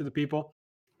results to the people.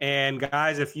 And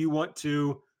guys, if you want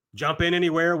to jump in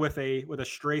anywhere with a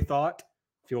stray thought,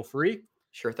 feel free.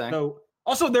 Sure thing. So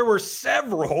also there were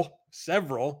several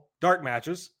dark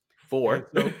matches. 4.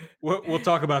 So we'll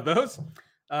talk about those.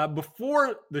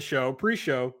 Before the show,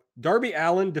 pre-show, Darby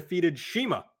Allin defeated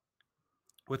Shima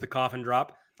with a coffin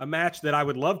drop, a match that I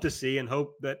would love to see and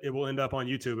hope that it will end up on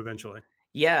YouTube eventually.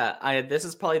 Yeah, this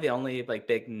is probably the only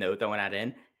big note that I want to add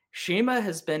in. Shima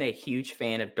has been a huge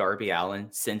fan of Darby Allin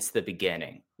since the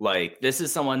beginning. This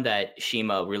is someone that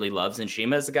Shima really loves, and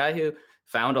Shima is a guy who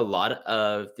found a lot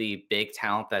of the big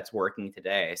talent that's working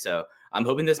today. So I'm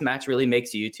hoping this match really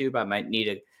makes YouTube. I might need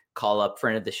to call up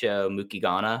friend of the show,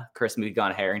 Chris Mookie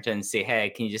Ghana Harrington, and say, hey,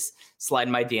 can you just slide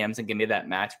in my DMs and give me that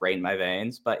match right in my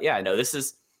veins? But yeah, no, this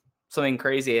is something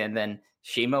crazy. And then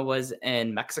Shima was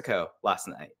in Mexico last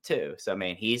night too. So,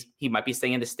 he might be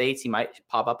staying in the States. He might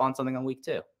pop up on something on week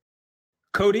 2.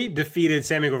 Cody defeated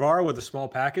Sammy Guevara with a small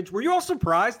package. Were you all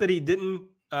surprised that he didn't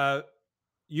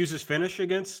use his finish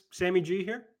against Sammy G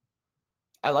here?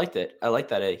 I liked it. I like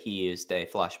that he used a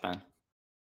flash pen.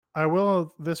 I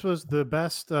will. This was the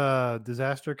best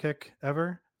disaster kick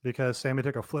ever because Sammy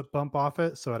took a flip bump off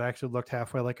it, so it actually looked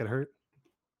halfway like it hurt.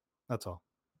 That's all.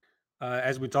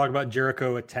 As we talked about,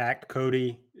 Jericho attacked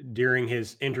Cody during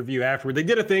his interview afterward. They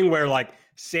did a thing where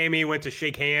Sammy went to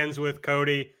shake hands with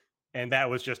Cody, and that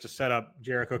was just to set up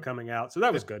Jericho coming out. So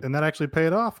that was good. And that actually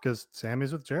paid off because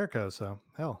Sammy's with Jericho. So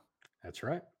hell. That's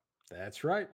right.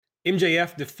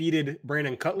 MJF defeated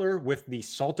Brandon Cutler with the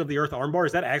Salt of the Earth armbar.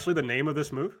 Is that actually the name of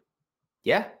this move?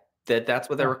 Yeah, that's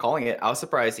what they were calling it. I was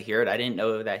surprised to hear it. I didn't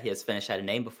know that his finish had a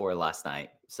name before last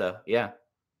night. So yeah.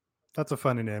 That's a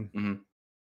funny name. Mm-hmm.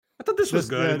 I thought this was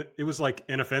good. It was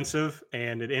inoffensive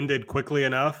and it ended quickly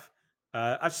enough.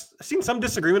 I've seen some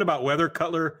disagreement about whether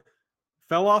Cutler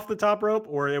fell off the top rope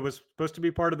or it was supposed to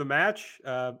be part of the match.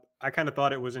 I kind of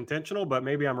thought it was intentional, but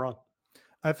maybe I'm wrong.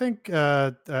 I think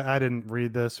I didn't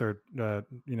read this or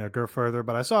go further,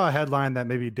 but I saw a headline that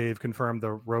maybe Dave confirmed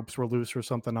the ropes were loose or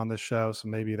something on this show, so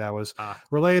maybe that was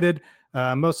related.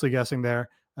 Mostly guessing there.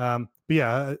 But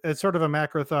yeah, it's sort of a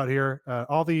macro thought here.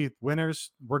 All the winners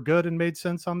were good and made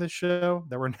sense on this show.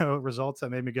 There were no results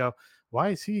that made me go, "Why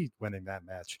is he winning that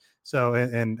match?" So,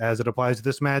 and as it applies to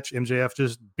this match, MJF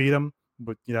just beat him.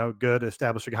 But good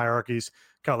establishing hierarchies.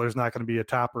 Cutler's not going to be a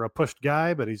top or a pushed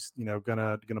guy, but he's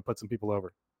gonna put some people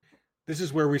over. This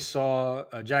is where we saw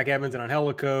Jack Evans and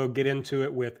Angelico get into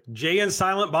it with Jay and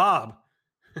Silent Bob.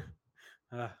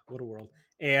 What a world!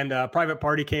 And Private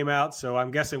Party came out, so I'm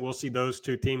guessing we'll see those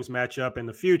two teams match up in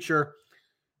the future.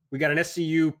 We got an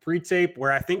SCU pre-tape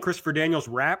where I think Christopher Daniels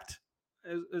rapped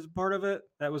as part of it.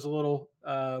 That was a little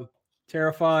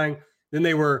terrifying. Then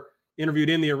they were interviewed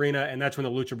in the arena, and that's when the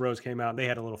Lucha Bros came out. They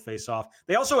had a little face off.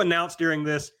 They also announced during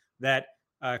this that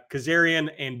Kazarian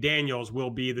and Daniels will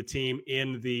be the team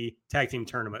in the tag team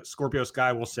tournament. Scorpio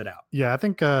Sky will sit out. Yeah, I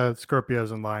think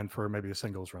Scorpio's in line for maybe a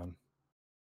singles run.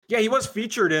 Yeah, he was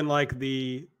featured in like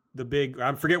the big,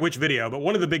 I forget which video, but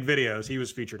one of the big videos he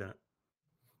was featured in it.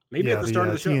 Maybe at the start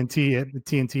of the show.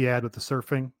 TNT ad with the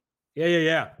surfing.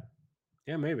 Yeah,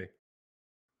 maybe.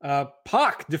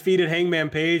 Pac defeated Hangman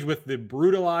Page with the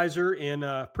Brutalizer in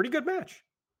a pretty good match.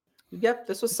 Yep,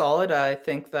 this was solid. I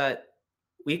think that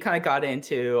we kind of got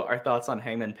into our thoughts on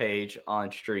Hangman Page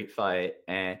on Street Fight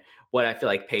and what I feel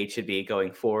like Page should be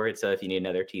going forward. So if you need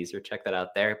another teaser, check that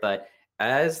out there. But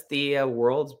as the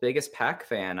world's biggest Pac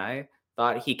fan, I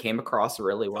thought he came across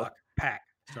really well. Pac,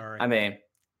 sorry. I mean,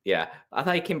 yeah, I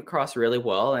thought he came across really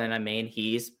well. And I mean,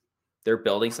 they're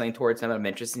building something towards him. I'm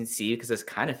interested to see because this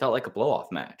kind of felt like a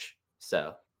blow-off match.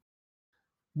 So,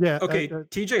 yeah. Okay,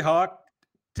 TJ Hawk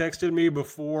texted me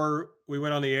before we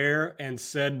went on the air and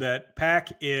said that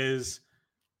Pac is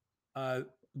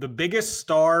the biggest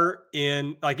star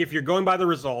in, like, if you're going by the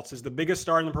results, is the biggest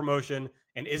star in the promotion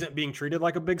and isn't being treated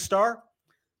like a big star.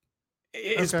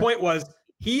 His point was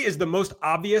he is the most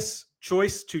obvious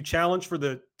choice to challenge for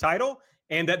the title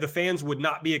and that the fans would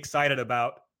not be excited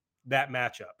about that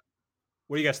matchup.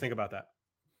 What do you guys think about that?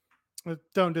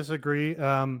 Don't disagree.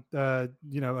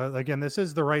 Again, this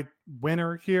is the right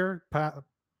winner here.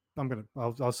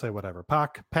 I'll say whatever.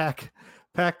 Pac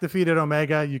defeated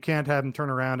Omega. You can't have him turn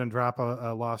around and drop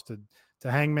a loss to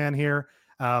Hangman here.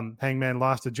 Hangman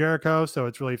lost to Jericho, so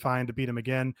it's really fine to beat him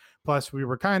again. Plus, we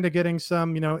were kind of getting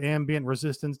some, ambient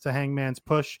resistance to Hangman's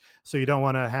push, so you don't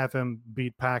want to have him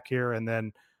beat Pac here and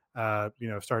then,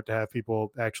 start to have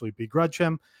people actually begrudge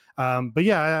him. But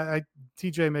yeah,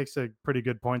 TJ makes a pretty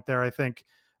good point there. I think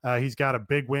he's got a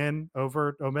big win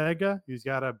over Omega. He's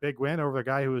got a big win over the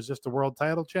guy who was just a world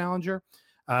title challenger.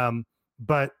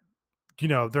 But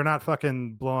they're not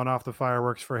fucking blowing off the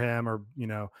fireworks for him or,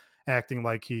 acting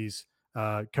like he's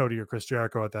Cody or Chris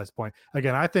Jericho at that point.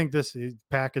 Again, I think this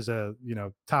Pac is a,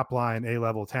 top line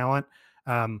A-level talent.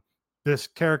 This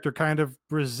character kind of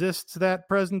resists that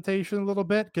presentation a little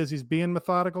bit because he's being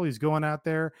methodical. He's going out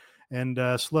there and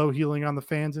slow healing on the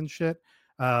fans and shit.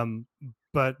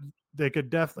 But they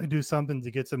could definitely do something to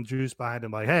get some juice behind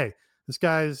him. Like, hey, this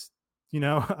guy's,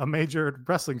 a major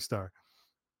wrestling star.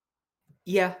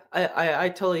 Yeah, I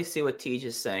totally see what Tej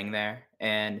is saying there.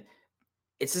 And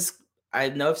it's just, I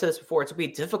know I've said this before, it's going to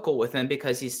be difficult with him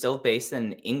because he's still based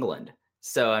in England.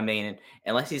 So, I mean,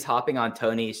 unless he's hopping on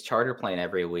Tony's charter plane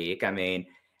every week, I mean,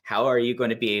 how are you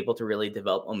going to be able to really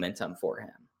develop momentum for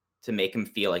him to make him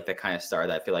feel like the kind of star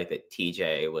that I feel like that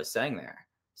TJ was saying there?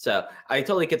 So I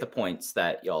totally get the points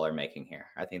that y'all are making here.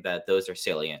 I think that those are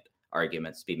salient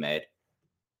arguments to be made.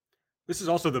 This is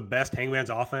also the best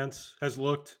Hangman's offense has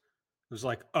looked. It was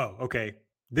like, oh, okay,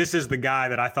 this is the guy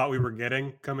that I thought we were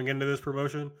getting coming into this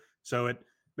promotion. So it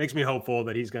makes me hopeful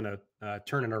that he's going to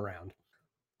turn it around.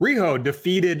 Riho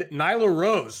defeated Nyla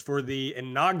Rose for the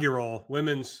inaugural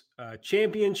women's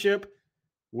championship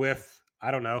with,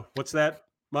 I don't know, what's that?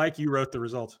 Mike, you wrote the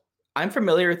results. I'm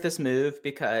familiar with this move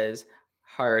because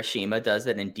Harashima does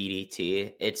it in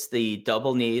DDT. It's the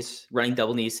double knees, running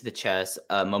double knees to the chest.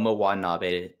 Momo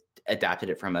Watanabe adapted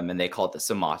it from him, and they call it the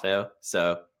Somato.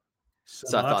 So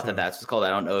I thought that's what's called. I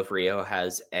don't know if Riho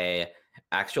has a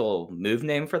actual move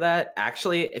name for that.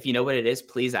 Actually, if you know what it is,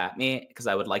 please at me because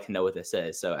I would like to know what this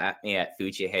is. So at me at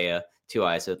Fujiheya, 2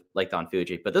 eyes like Don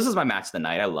Fuji. But this is my match of the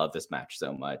night. I love this match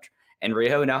so much. And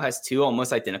Riho now has 2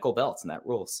 almost identical belts, and that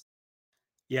rules.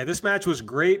 Yeah, this match was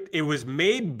great. It was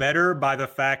made better by the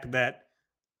fact that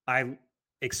I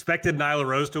expected Nyla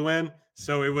Rose to win.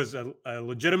 So it was a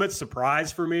legitimate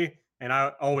surprise for me, and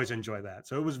I always enjoy that.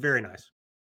 So it was very nice.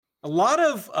 A lot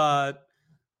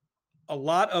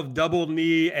of double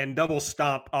knee and double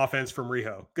stomp offense from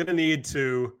Riho. Gonna need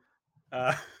to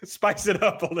spice it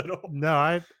up a little. No,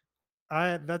 I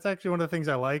that's actually one of the things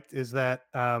I liked is that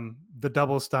the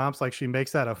double stomps, like she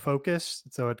makes that a focus.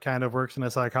 So it kind of works in a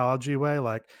psychology way.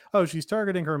 Like, oh, she's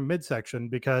targeting her midsection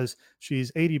because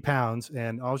she's 80 pounds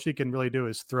and all she can really do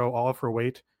is throw all of her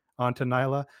weight onto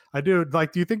Nyla. Do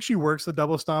you think she works the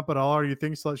double stomp at all? Or do you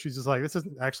think she's just like, this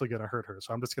isn't actually going to hurt her,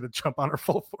 so I'm just going to jump on her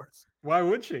full force? Why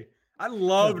would she? I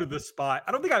loved the spot.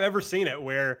 I don't think I've ever seen it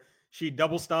where she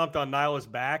double stomped on Nyla's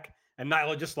back and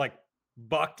Nyla just like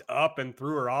bucked up and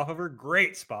threw her off of her.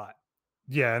 Great spot.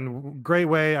 Yeah, and great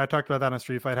way. I talked about that on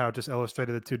Street Fight, how it just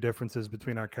illustrated the 2 differences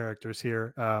between our characters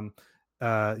here.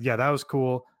 Yeah, that was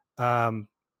cool.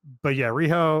 But yeah,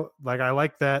 Riho, like I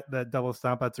like that double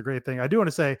stomp. That's a great thing. I do want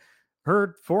to say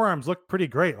her forearms look pretty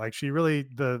great. Like she really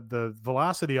the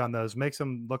velocity on those makes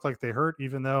them look like they hurt,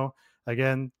 even though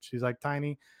again she's like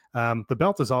tiny. The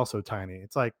belt is also tiny.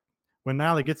 It's like when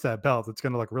Nyla gets that belt, it's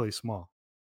going to look really small.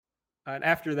 And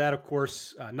after that, of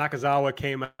course, Nakazawa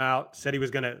came out, said he was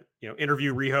going to,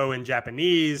 interview Riho in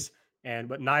Japanese,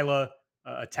 but Nyla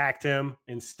attacked him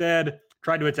instead,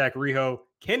 tried to attack Riho.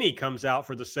 Kenny comes out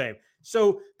for the save.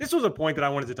 So this was a point that I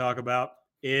wanted to talk about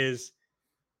is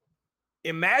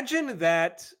imagine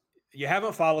that you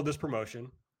haven't followed this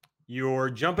promotion.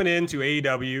 You're jumping into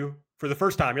AEW for the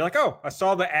first time. You're like, oh, I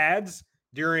saw the ads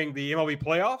during the MLB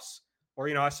playoffs, or,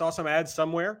 I saw some ads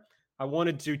somewhere. I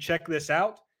wanted to check this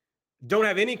out. Don't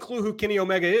have any clue who Kenny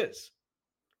Omega is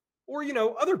or,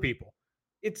 other people.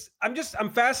 I'm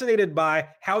fascinated by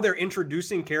how they're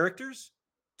introducing characters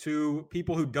to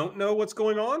people who don't know what's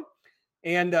going on.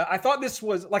 And I thought this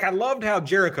was like, I loved how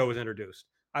Jericho was introduced.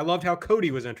 I loved how Cody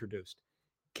was introduced.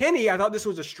 Kenny, I thought this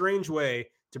was a strange way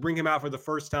to bring him out for the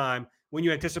first time when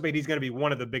you anticipate he's going to be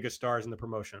one of the biggest stars in the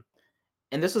promotion.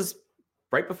 And this was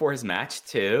right before his match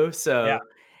too. So yeah.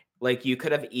 Like you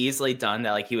could have easily done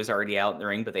that. Like he was already out in the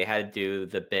ring, but they had to do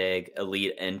the big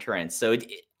elite entrance. So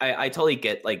I totally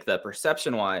get like the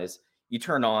perception wise, you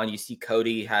turn on, you see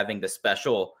Cody having the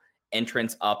special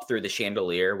entrance up through the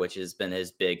chandelier, which has been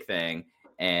his big thing.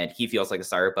 And he feels like a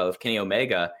star. But with Kenny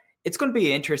Omega, it's going to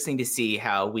be interesting to see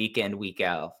how week in, week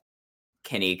out,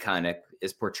 Kenny kind of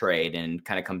is portrayed and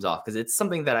kind of comes off. Because it's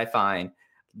something that I find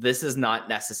this is not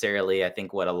necessarily, I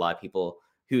think, what a lot of people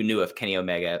who knew of Kenny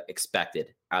Omega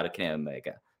expected out of Kenny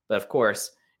Omega. But of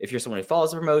course, if you're someone who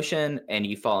follows the promotion and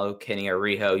you follow Kenny or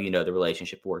Riho, the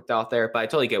relationship worked out there. But I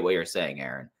totally get what you're saying,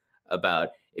 Aaron, about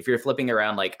if you're flipping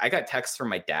around. Like I got texts from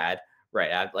my dad right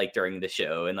at like during the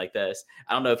show and like this.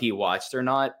 I don't know if he watched or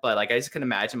not, but like I just can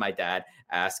imagine my dad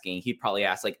asking. He'd probably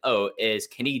ask like, "Oh, is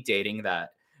Kenny dating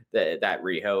that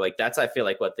Riho?" Like that's I feel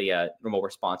like what the normal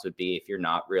response would be if you're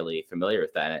not really familiar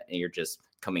with that and you're just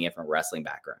coming in from a wrestling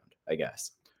background, I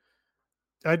guess.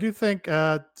 I do think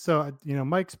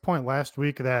Mike's point last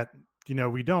week that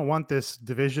we don't want this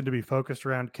division to be focused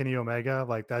around Kenny Omega.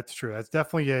 Like that's true. That's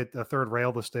definitely a third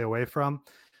rail to stay away from.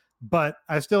 But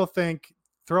I still think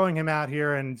throwing him out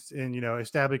here and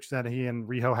establishing that he and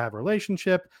Riho have a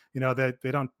relationship, that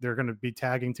they're going to be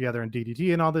tagging together in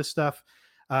DDT and all this stuff.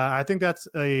 I think that's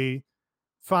a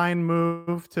fine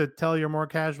move to tell your more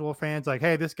casual fans like,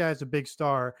 hey, this guy's a big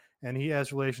star and he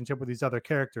has a relationship with these other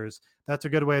characters. That's a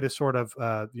good way to sort of,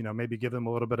 maybe give them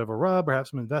a little bit of a rub or have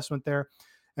some investment there.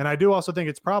 And I do also think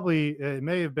it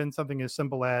may have been something as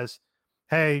simple as,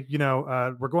 hey,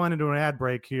 we're going into an ad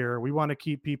break here. We want to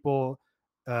keep people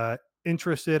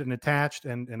interested and attached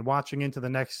and watching into the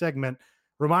next segment.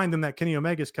 Remind them that Kenny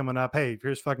Omega is coming up. Hey,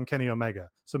 here's fucking Kenny Omega.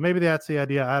 So maybe that's the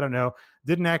idea. I don't know.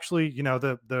 Didn't actually,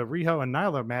 the Riho and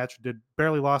Nyla match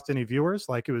barely lost any viewers.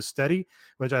 Like it was steady,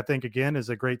 which I think again is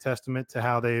a great testament to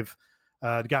how they've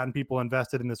gotten people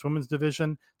invested in this women's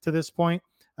division to this point.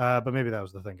 But maybe that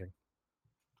was the thinking.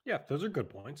 Yeah, those are good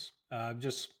points.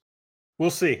 We'll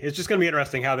see. It's just going to be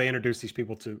interesting how they introduce these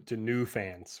people to new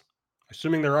fans,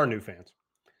 assuming there are new fans.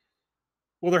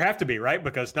 Well, there have to be, right?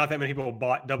 Because not that many people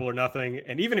bought Double or Nothing.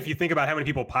 And even if you think about how many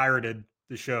people pirated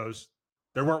the shows,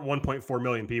 there weren't 1.4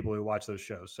 million people who watched those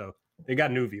shows. So they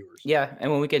got new viewers. Yeah.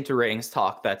 And when we get into ratings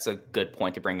talk, that's a good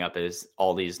point to bring up is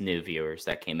all these new viewers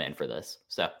that came in for this.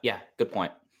 So yeah, good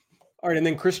point. All right. And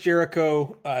then Chris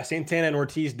Jericho, Santana and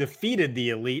Ortiz defeated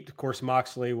the Elite. Of course,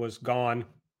 Moxley was gone.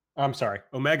 I'm sorry.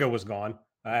 Omega was gone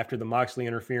after the Moxley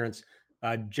interference.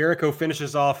 Jericho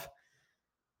finishes off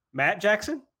Matt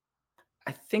Jackson.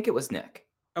 I think it was Nick.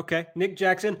 Okay, Nick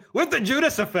Jackson with the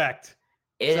Judas Effect.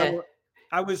 So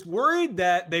I was worried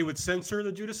that they would censor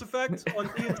the Judas Effect on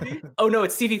TNT. Oh no,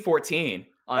 it's TV14.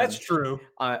 That's true.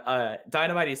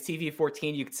 Dynamite is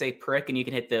TV14. You could say prick, and you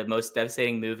can hit the most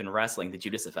devastating move in wrestling, the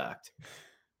Judas Effect.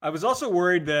 I was also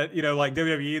worried that like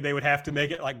WWE, they would have to make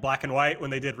it like black and white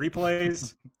when they did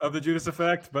replays of the Judas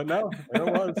Effect, but no, there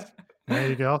it was. Yeah,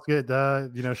 you can also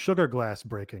get sugar glass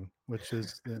breaking, which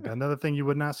is another thing you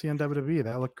would not see on WWE.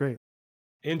 That looked great.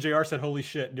 And JR said, holy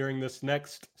shit, during this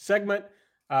next segment,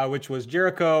 which was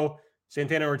Jericho,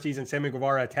 Santana Ortiz, and Sammy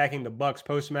Guevara attacking the Bucks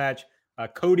post-match.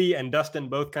 Cody and Dustin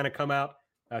both kind of come out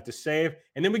to save.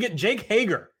 And then we get Jake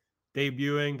Hager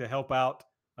debuting to help out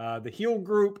the heel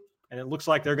group. And it looks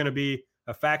like they're going to be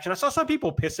a faction. I saw some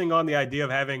people pissing on the idea of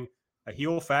having a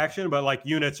heel faction, but like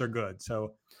units are good.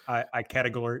 So I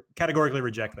categorically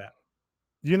reject that.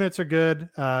 Units are good.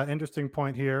 Interesting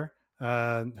point here.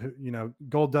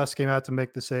 Gold Dust came out to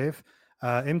make the save.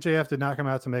 MJF did not come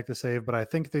out to make the save, but I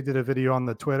think they did a video on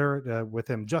the Twitter with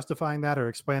him justifying that or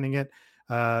explaining it.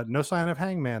 No sign of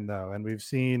Hangman though, and we've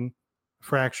seen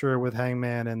fracture with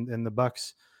Hangman and the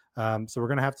Bucks. So we're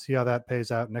gonna have to see how that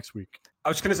pays out next week. I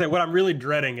was gonna say what I'm really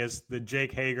dreading is the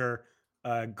Jake Hager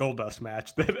Goldust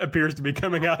match that appears to be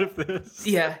coming out of this.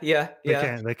 Yeah.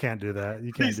 They can't do that.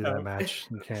 You can't Please do don't. that match.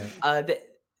 You can't.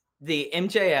 The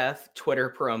MJF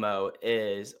Twitter promo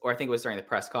is, or I think it was during the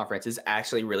press conference, is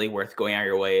actually really worth going out of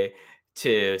your way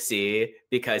to see,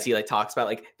 because he like talks about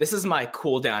like, this is my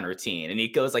cool down routine, and he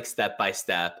goes like step by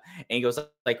step, and he goes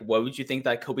like, what would you think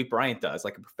that Kobe Bryant does,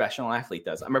 like a professional athlete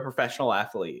does? I'm a professional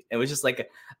athlete. It was just like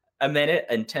a minute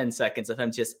and 10 seconds of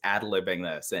him just ad-libbing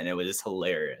this, and it was just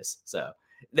hilarious. So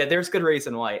there's good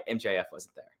reason why MJF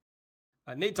wasn't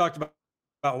there. Nate talked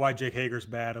about why Jake Hager's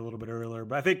bad a little bit earlier,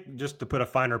 but I think just to put a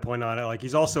finer point on it, like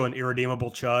he's also an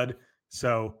irredeemable chud,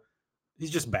 so he's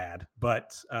just bad.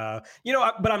 But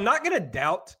but I'm not gonna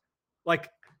doubt like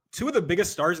two of the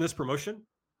biggest stars in this promotion,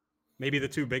 maybe the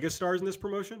two biggest stars in this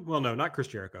promotion. Well, no, not Chris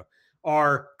Jericho,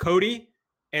 are Cody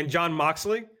and Jon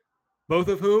Moxley, both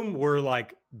of whom were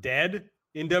like dead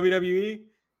in WWE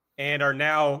and are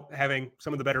now having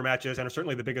some of the better matches and are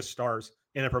certainly the biggest stars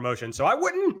in the promotion. So I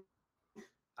wouldn't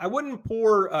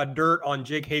pour dirt on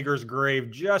Jake Hager's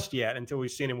grave just yet until we've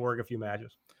seen him work a few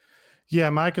matches. Yeah,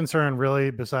 my concern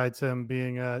really, besides him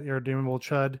being an irredeemable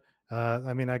chud,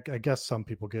 I guess some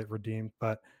people get redeemed,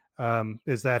 but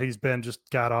is that he's been just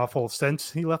god awful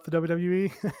since he left the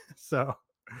WWE. So,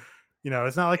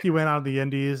 it's not like he went out of the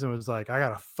indies and was like, I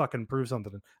got to fucking prove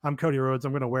something. I'm Cody Rhodes.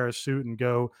 I'm going to wear a suit and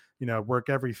go, work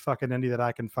every fucking indie that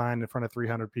I can find in front of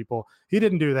 300 people. He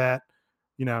didn't do that.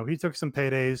 He took some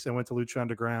paydays and went to Lucha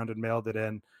Underground and mailed it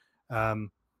in.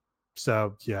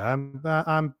 So yeah,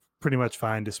 I'm pretty much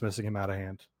fine dismissing him out of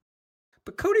hand.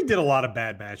 But Cody did a lot of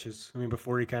bad matches. I mean,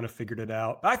 before he kind of figured it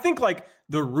out. I think like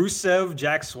the Rusev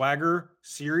Jack Swagger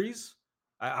series,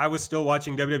 I was still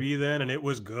watching WWE then, and it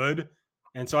was good.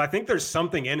 And so I think there's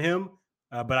something in him,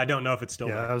 but I don't know if it's still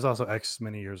there. That was also X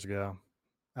many years ago.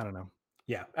 I don't know.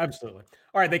 Yeah, absolutely.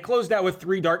 All right, they closed out with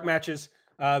 3 dark matches.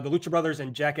 The Lucha Brothers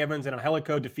and Jack Evans and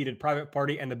Angelico defeated Private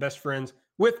Party and the Best Friends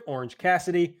with Orange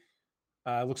Cassidy.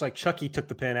 Looks like Chucky took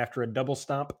the pin after a double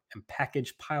stomp and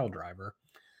package pile driver.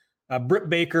 Britt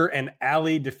Baker and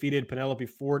Allie defeated Penelope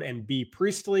Ford and B.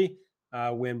 Priestley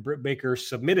when Britt Baker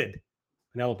submitted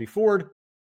Penelope Ford.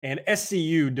 And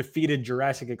SCU defeated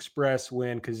Jurassic Express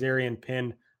when Kazarian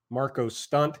pinned Marco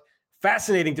Stunt.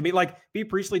 Fascinating to me. Like, B.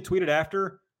 Priestley tweeted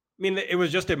after. I mean, it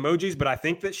was just emojis, but I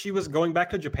think that she was going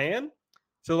back to Japan.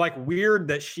 So, like, weird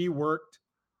that she worked.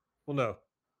 Well, no,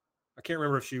 I can't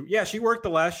remember if she worked the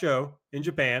last show in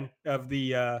Japan of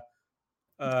the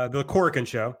Korakuen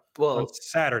show on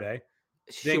Saturday.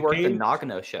 She worked the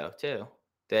Nagano show too.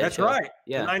 That's show. right.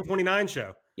 Yeah. The 929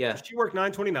 show. Yeah. So she worked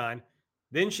 929.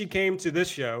 Then she came to this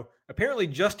show, apparently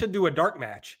just to do a dark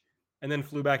match, and then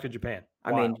flew back to Japan.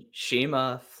 I mean,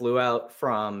 Shima flew out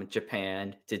from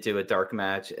Japan to do a dark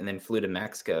match and then flew to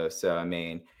Mexico. So, I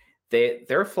mean,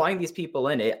 they're flying these people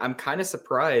in. I'm kind of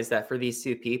surprised that for these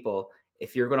two people,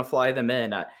 if you're going to fly them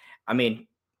in, I mean,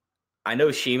 I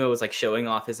know Shima was like showing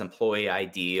off his employee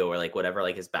ID or like whatever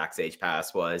like his backstage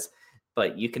pass was,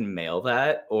 but you can mail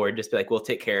that or just be like, we'll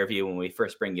take care of you when we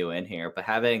first bring you in here. But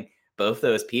having both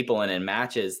those people in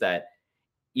matches that,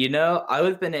 I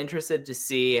would have been interested to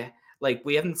see, like,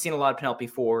 we haven't seen a lot of Penelope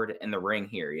Ford in the ring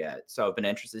here yet. So I've been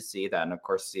interested to see that. And of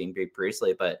course, seeing B.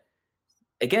 Priestley, but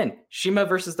again, Shima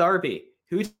versus Darby.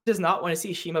 Who does not want to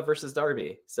see Shima versus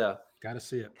Darby? So got to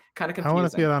see it. Kind of confusing. I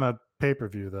want to see it on a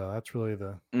pay-per-view though. That's really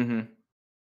the. Mm-hmm.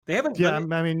 They haven't. Yeah,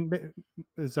 I mean,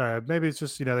 sorry. Maybe it's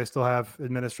just they still have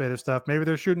administrative stuff. Maybe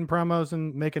they're shooting promos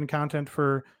and making content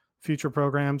for future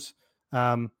programs.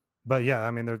 But yeah, I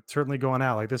mean, they're certainly going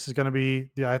out. Like this is going to be.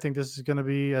 Yeah, I think this is going to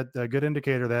be a good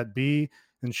indicator that B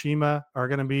and Shima are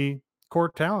going to be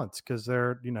core talents because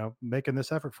they're making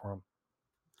this effort for them.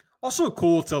 Also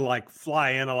cool to like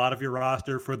fly in a lot of your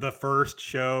roster for the first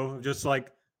show, just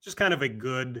kind of a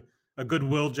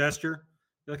goodwill gesture.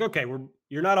 You're like, okay,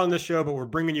 you're not on this show, but we're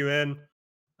bringing you in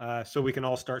so we can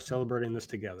all start celebrating this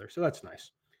together. So that's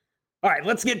nice. All right,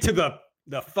 let's get to the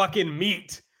fucking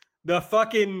meat, the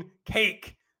fucking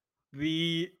cake,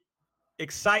 the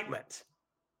excitement.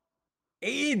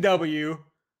 AEW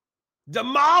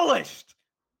demolished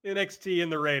NXT in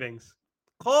the ratings.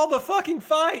 Call the fucking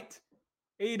fight.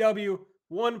 AEW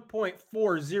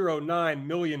 1.409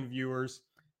 million viewers,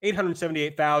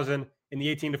 878,000 in the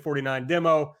 18 to 49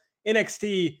 demo.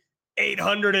 NXT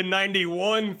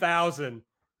 891,000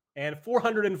 and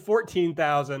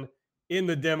 414,000 in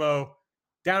the demo,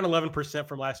 down 11%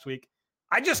 from last week.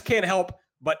 I just can't help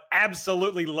but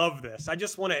absolutely love this. I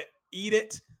just want to eat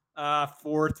it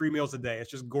for 3 meals a day.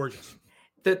 It's just gorgeous.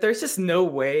 There's just no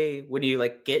way when you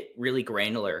like get really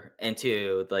granular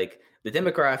into like the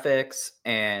demographics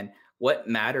and what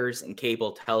matters in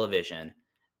cable television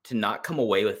to not come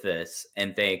away with this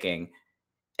and thinking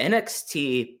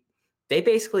NXT, they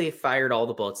basically fired all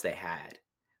the bullets they had.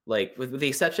 Like with the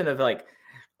exception of like,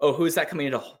 oh, who's that coming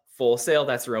into Full Sail?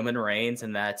 That's Roman Reigns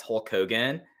and that's Hulk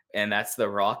Hogan and that's The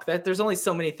Rock. That there's only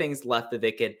so many things left that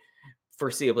they could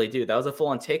foreseeably do. That was a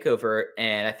full-on takeover,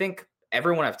 and I think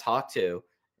everyone I've talked to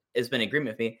has been in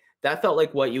agreement with me. That felt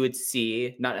like what you would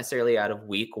see, not necessarily out of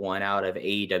week 1 out of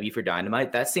AEW for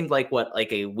Dynamite. That seemed like what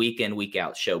like a week in, week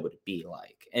out show would be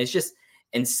like. And it's just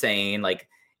insane. Like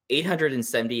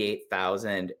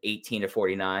 878,000, 18 to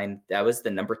 49. That was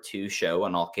the number 2 show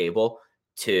on all cable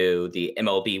to the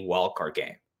MLB wildcard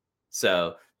game.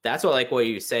 So that's what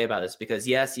you say about this, because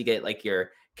yes, you get like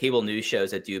your cable news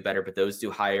shows that do better, but those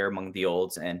do higher among the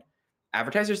olds, and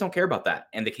advertisers don't care about that.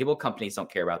 And the cable companies don't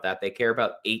care about that. They care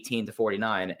about 18 to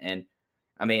 49. And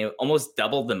I mean, it almost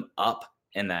doubled them up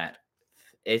in that.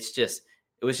 It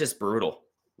was just brutal.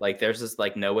 Like there's just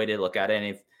like no way to look at it. And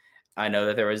if, I know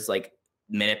that there was like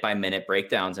minute by minute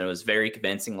breakdowns, and it was very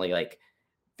convincingly like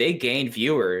they gained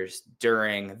viewers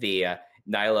during the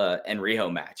Nyla and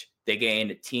Riho match. They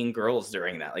gained teen girls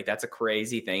during that. Like that's a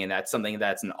crazy thing. And that's something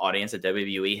that's an audience that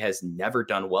WWE has never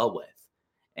done well with.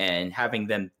 And having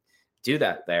them do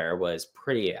that there was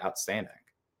pretty outstanding.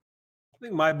 I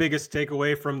think my biggest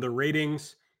takeaway from the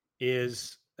ratings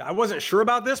is I wasn't sure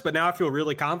about this, but now I feel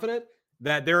really confident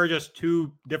that there are just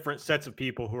 2 different sets of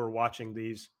people who are watching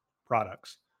these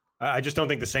products. I just don't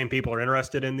think the same people are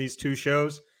interested in these 2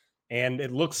 shows. And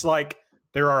it looks like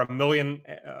there are 1 million,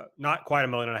 not quite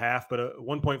 1.5 million, but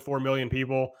 1.4 million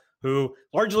people who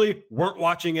largely weren't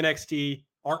watching NXT,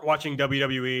 aren't watching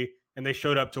WWE, and they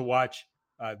showed up to watch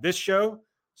this show.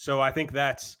 So I think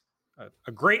that's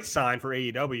a great sign for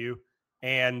AEW.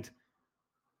 And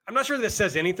I'm not sure this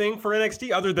says anything for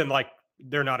NXT other than like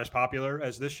they're not as popular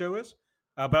as this show is.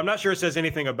 But I'm not sure it says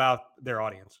anything about their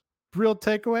audience. Real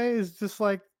takeaway is just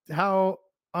like how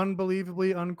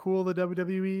unbelievably uncool the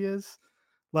WWE is.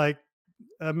 Like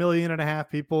 1.5 million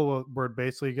people were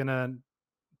basically going to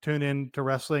tune in to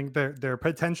wrestling. They're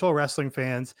potential wrestling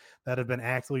fans that have been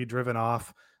actively driven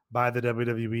off by the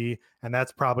WWE. And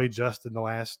that's probably just in the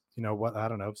last,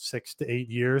 6 to 8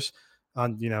 years.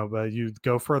 You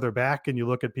go further back and you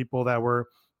look at people that were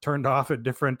turned off at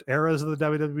different eras of the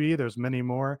WWE. There's many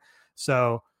more.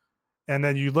 So, and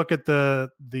then you look at the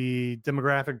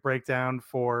demographic breakdown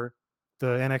for the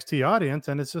NXT audience,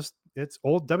 and it's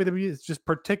old WWE. It's just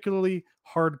particularly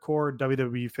hardcore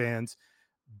WWE fans,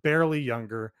 barely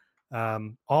younger.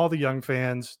 All the young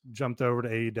fans jumped over to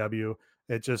AEW.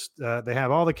 It just, they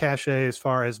have all the cachet as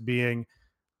far as being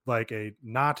like a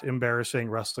not embarrassing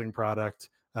wrestling product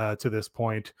to this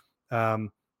point. So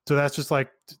that's just like,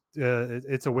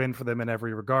 it's a win for them in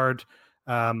every regard.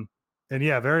 And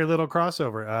yeah, very little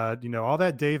crossover. All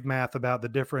that Dave math about the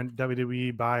different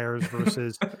WWE buyers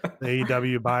versus the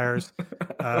AEW buyers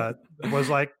was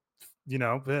like,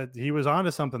 he was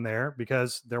onto something there,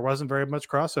 because there wasn't very much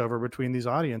crossover between these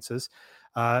audiences.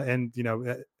 And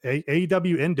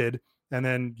AEW ended, and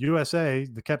then USA,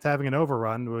 they kept having an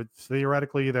overrun with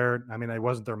theoretically it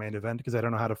wasn't their main event because I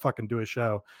don't know how to fucking do a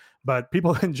show, but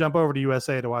people didn't jump over to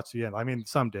USA to watch the end. I mean,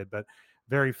 some did, but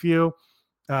very few.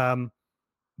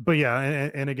 But yeah,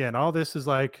 and again, all this is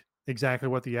like exactly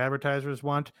what the advertisers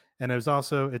want. And it's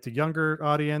a younger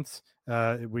audience.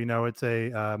 We know it's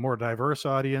a more diverse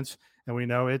audience, and we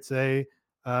know it's they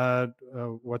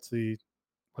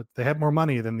have more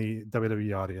money than the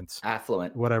WWE audience.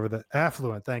 Affluent.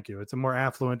 Affluent. Thank you. It's a more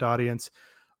affluent audience.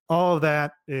 All of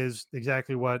that is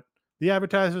exactly what the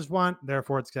advertisers want.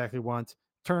 Therefore, it's exactly what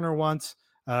Turner wants.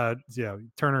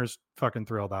 Turner's fucking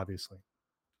thrilled, obviously.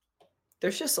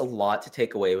 There's just a lot to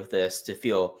take away with this to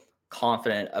feel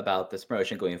confident about this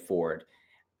promotion going forward.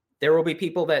 There will be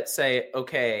people that say,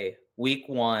 okay, week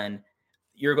 1,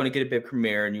 you're going to get a big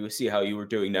premiere and you will see how you were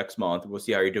doing next month. We'll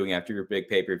see how you're doing after your big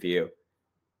pay-per-view.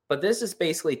 But this just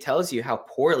basically tells you how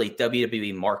poorly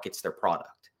WWE markets their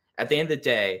product. At the end of the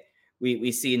day,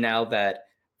 we see now that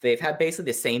they've had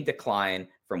basically the same decline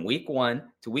from week 1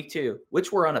 to week 2,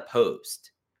 which were unopposed,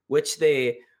 which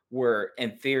they were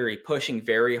in theory pushing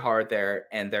very hard there,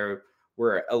 and there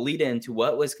were a lead into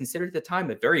what was considered at the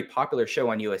time a very popular show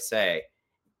on USA,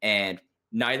 and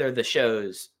neither of the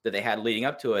shows that they had leading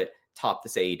up to it topped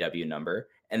this AEW number,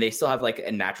 and they still have like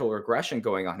a natural regression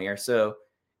going on here. So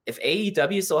if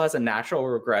AEW still has a natural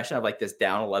regression of like this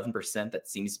down 11% that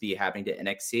seems to be happening to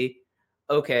NXT,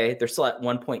 okay, they're still at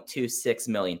 1.26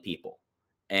 million people.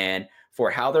 And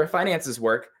for how their finances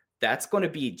work, that's going to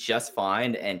be just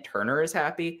fine. And Turner is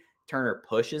happy. Turner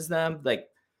pushes them. Like,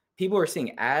 people are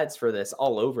seeing ads for this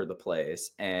all over the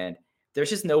place. And there's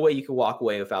just no way you could walk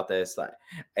away without this,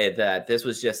 that this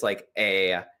was just like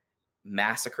a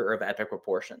massacre of epic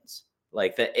proportions.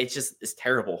 Like, that it just is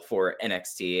terrible for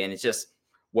NXT. And it's just,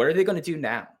 what are they going to do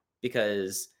now?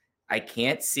 Because I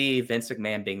can't see Vince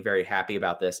McMahon being very happy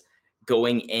about this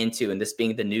going into, and this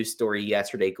being the news story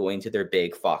yesterday, going to their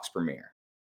big Fox premiere.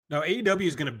 No, AEW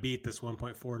is going to beat this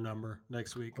 1.4 number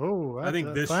next week. Oh, I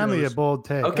think this finally shows... a bold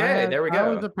take. Okay, there we go. I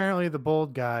was apparently the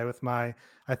bold guy with my,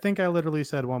 I think I literally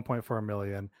said 1.4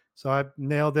 million. So I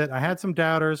nailed it. I had some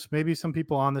doubters, maybe some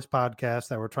people on this podcast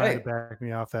that were trying to back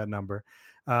me off that number.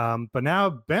 But now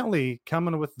Bentley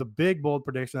coming with the big bold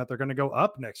prediction that they're going to go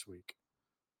up next week.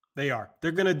 They are.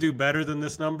 They're going to do better than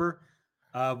this number.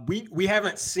 We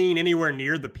haven't seen anywhere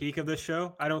near the peak of this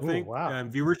show, I don't think,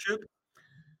 viewership.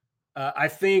 I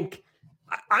think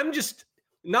I'm just,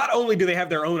 not only do they have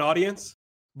their own audience,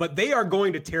 but they are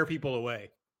going to tear people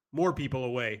away, more people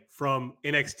away from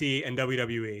NXT and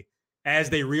WWE as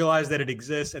they realize that it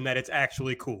exists and that it's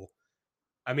actually cool.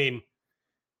 I mean,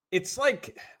 it's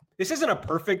like, this isn't a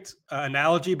perfect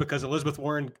analogy because Elizabeth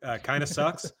Warren kind of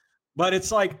sucks, but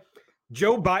it's like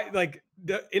Joe Biden, like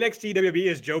the NXT WWE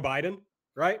is Joe Biden,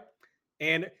 right?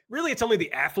 And really, it's only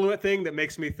the affluent thing that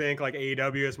makes me think like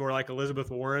AEW is more like Elizabeth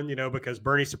Warren, you know, because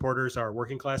Bernie supporters are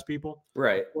working class people.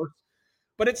 Right.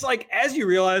 But it's like, as you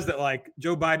realize that like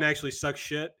Joe Biden actually sucks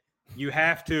shit, you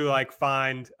have to like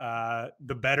find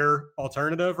the better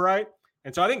alternative, right?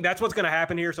 And so I think that's what's going to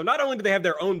happen here. So not only do they have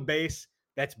their own base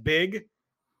that's big,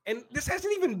 and this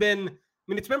hasn't even been, I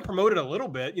mean, it's been promoted a little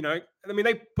bit, you know, I mean,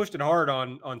 they pushed it hard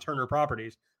on Turner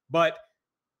Properties, but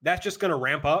that's just going to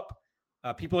ramp up.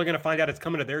 People are going to find out it's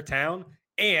coming to their town,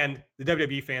 and the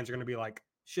WWE fans are going to be like,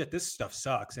 shit, this stuff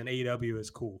sucks, and AEW is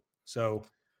cool. So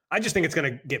I just think it's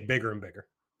going to get bigger and bigger.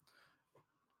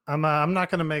 I'm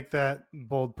not going to make that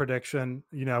bold prediction.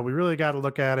 You know, we really got to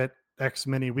look at it X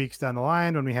many weeks down the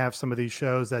line when we have some of these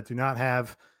shows that do not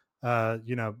have,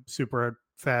 you know, super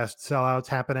fast sellouts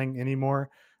happening anymore.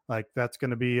 Like, that's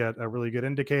going to be a really good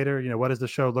indicator. You know, what does the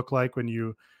show look like when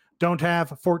you don't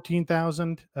have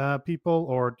 14,000 people,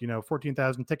 or, you know,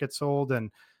 14,000 tickets sold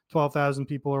and 12,000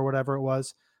 people or whatever it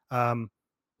was?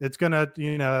 It's going to,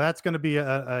 you know, that's going to be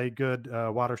a good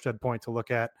watershed point to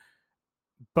look at.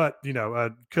 But, you know,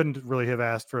 couldn't really have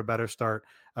asked for a better start.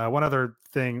 One other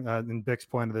thing, and Bix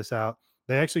pointed this out,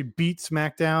 they actually beat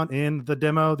SmackDown in the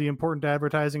demo, the important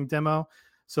advertising demo.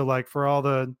 So, like, for all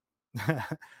the,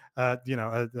 you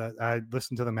know, I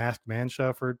listened to the Masked Man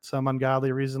show for some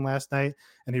ungodly reason last night,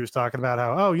 and he was talking about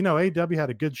how, oh, you know, AEW had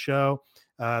a good show,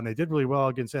 and they did really well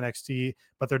against NXT,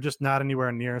 but they're just not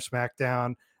anywhere near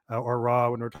SmackDown or Raw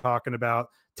when we're talking about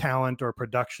talent or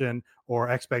production or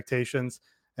expectations.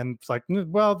 And it's like,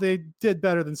 well, they did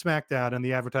better than SmackDown in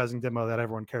the advertising demo that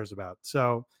everyone cares about.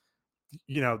 So,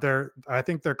 you know, I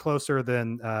think they're closer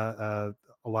than a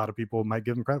lot of people might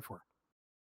give them credit for.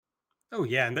 Oh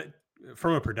yeah, and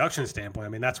from a production standpoint, I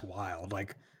mean, that's wild.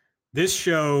 Like, this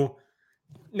show,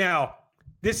 now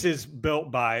this is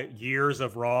built by years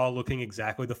of Raw looking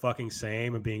exactly the fucking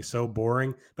same and being so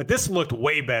boring, but this looked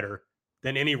way better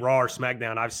than any Raw or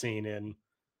SmackDown I've seen in,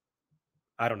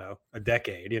 I don't know, a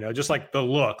decade, you know, just like the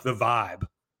look, the vibe.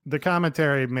 The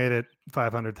commentary made it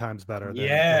 500 times better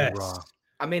than Raw.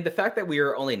 I mean, the fact that we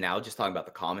are only now just talking about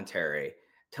the commentary,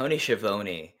 Tony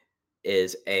Schiavone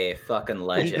is a fucking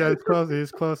legend.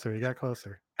 He's closer. He got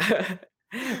closer.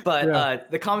 But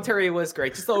the commentary was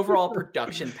great. Just the overall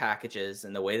production packages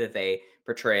and the way that they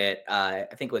portray it. I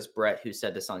think it was Brett who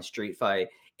said this on Street Fight.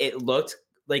 It looked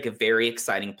like a very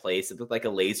exciting place. It looked like a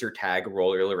laser tag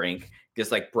roller rink,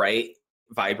 just like bright,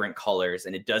 vibrant colors,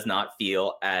 and it does not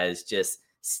feel as just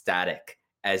static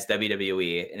as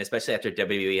WWE, and especially after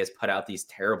WWE has put out these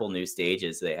terrible new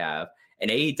stages they have. And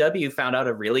AEW found out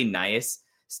a really nice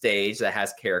stage that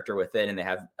has character with it, and they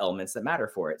have elements that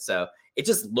matter for it. So it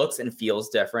just looks and feels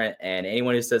different, and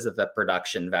anyone who says that the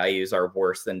production values are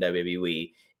worse than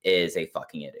WWE is a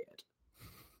fucking idiot.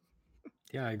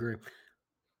 Yeah, I agree.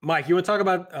 Mike, you want to talk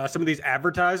about some of these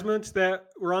advertisements that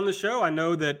were on the show? I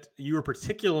know that you were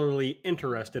particularly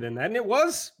interested in that, and it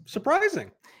was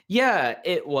surprising. Yeah,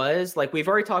 it was. Like, we've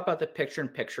already talked about the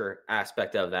picture-in-picture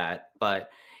aspect of that, but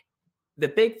the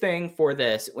big thing for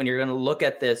this, when you're going to look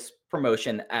at this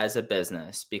promotion as a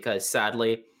business, because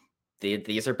sadly,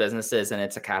 these are businesses and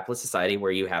it's a capitalist society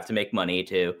where you have to make money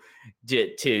to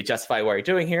justify what you're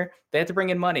doing here. They have to bring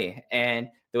in money. And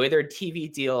the way their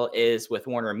TV deal is with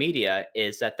Warner Media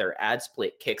is that their ad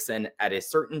split kicks in at a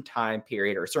certain time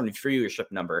period or a certain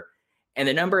viewership number. And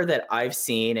the number that I've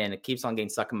seen, and it keeps on getting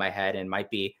stuck in my head and might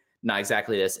be not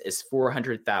exactly this, is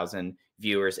 400,000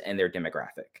 viewers in their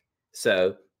demographic.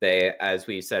 So they, as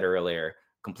we said earlier,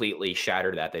 completely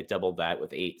shattered that. They doubled that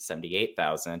with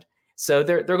 878,000. So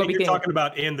they're going to be talking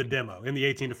about in the demo, in the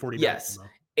 18 to 49 yes, demo.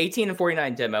 18 to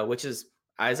 49 demo, which is,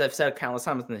 as I've said countless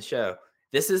times in the show,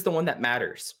 this is the one that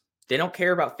matters. They don't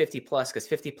care about 50 plus because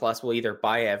 50 plus will either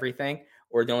buy everything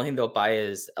or the only thing they'll buy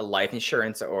is a life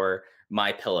insurance or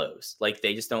My Pillows. Like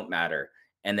they just don't matter.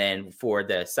 And then for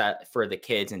the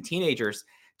kids and teenagers,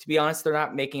 to be honest, they're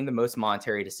not making the most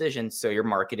monetary decisions. So you're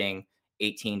marketing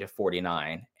 18 to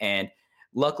 49. And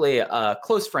luckily, a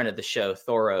close friend of the show,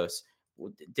 Thoros,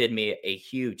 did me a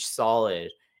huge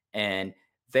solid. And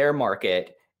their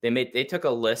market, they took a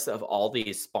list of all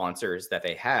these sponsors that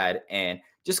they had, and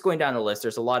just going down the list,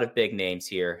 there's a lot of big names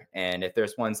here. And if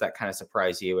there's ones that kind of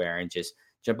surprise you, Aaron, just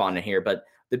jump on in here. But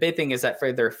the big thing is that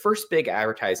for their first big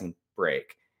advertising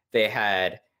break, they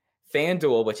had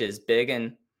FanDuel, which is big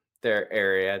in their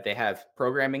area. They have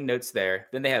programming notes there.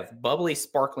 Then they have Bubbly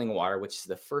Sparkling Water, which is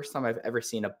the first time I've ever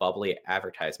seen a Bubbly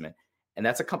advertisement. And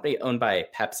that's a company owned by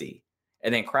Pepsi.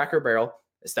 And then Cracker Barrel,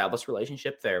 established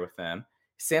relationship there with them.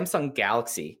 Samsung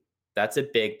Galaxy, that's a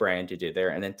big brand to do there.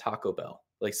 And then Taco Bell.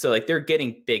 So they're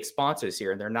getting big sponsors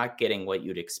here, and they're not getting what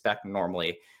you'd expect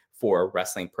normally for a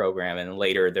wrestling program. And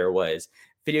later there was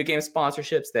video game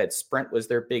sponsorships that Sprint was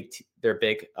their big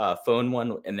phone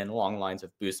one, and then along the lines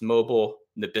of Boost Mobile,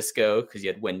 Nabisco, because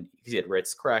you had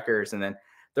Ritz crackers, and then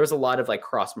there was a lot of like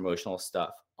cross promotional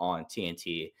stuff on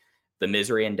TNT, the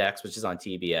Misery Index, which is on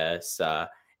TBS,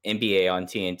 NBA on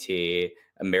TNT,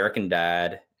 American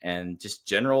Dad, and just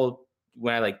general.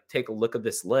 When I take a look at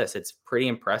this list, it's pretty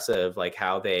impressive, like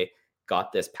how they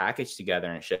got this package together,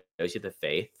 and it shows you the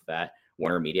faith that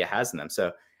Warner Media has in them.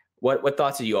 So what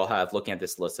thoughts do you all have looking at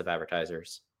this list of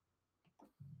advertisers?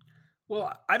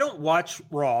 Well, I don't watch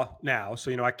Raw now,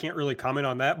 so, I can't really comment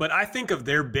on that, but I think of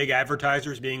their big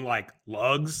advertisers being like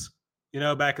Lugs,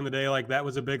 back in the day, like that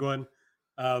was a big one.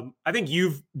 I think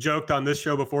you've joked on this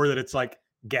show before that it's like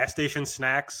gas station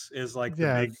snacks is like the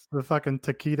big, the fucking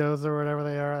taquitos or whatever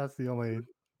they are. That's the only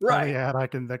ad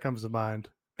that comes to mind.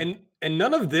 And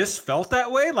none of this felt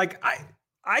that way. Like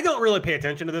I don't really pay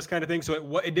attention to this kind of thing,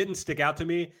 so it didn't stick out to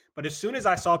me. But as soon as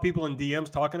I saw people in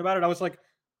DMs talking about it, I was like,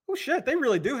 oh shit, they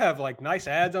really do have like nice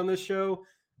ads on this show.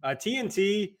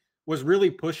 TNT was really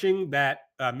pushing that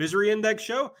Misery Index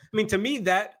show. I mean, to me,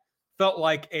 that felt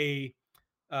like a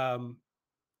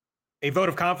vote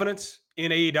of confidence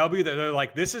in AEW, that they're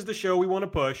like, this is the show we want to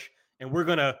push, and we're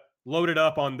going to load it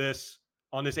up on this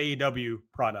AEW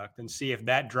product and see if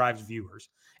that drives viewers.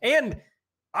 And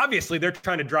obviously they're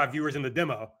trying to drive viewers in the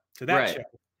demo to that show.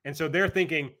 And so they're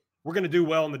thinking, we're going to do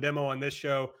well in the demo on this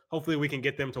show. Hopefully we can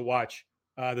get them to watch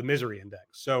the Misery Index.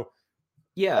 So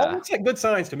yeah, it's like good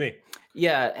signs to me.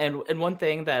 Yeah. And one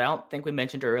thing that I don't think we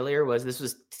mentioned earlier was this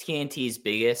was TNT's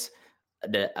biggest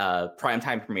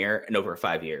primetime premiere in over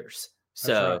 5 years.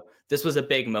 So this was a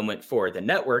big moment for the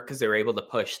network because they were able to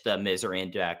push the Misery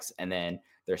Index and then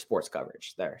their sports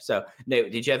coverage there. So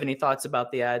Nate, did you have any thoughts about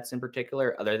the ads in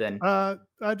particular other than I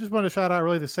just want to shout out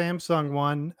really the Samsung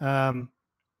one. That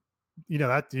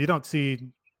you don't see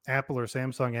Apple or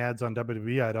Samsung ads on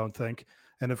WWE, I don't think.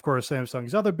 And of course,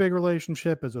 Samsung's other big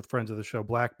relationship is with friends of the show,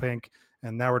 Blackpink.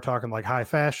 And now we're talking like high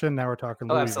fashion. Now we're talking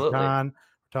Louis Vuitton.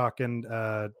 We're talking,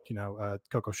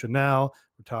 Coco Chanel.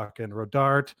 We're talking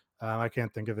Rodarte. I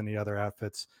can't think of any other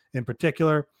outfits in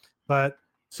particular, but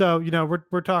so,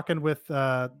 we're talking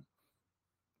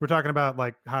about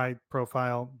like high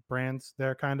profile brands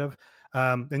there kind of.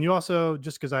 And you also,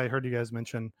 just because I heard you guys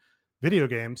mention video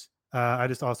games, I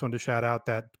just also wanted to shout out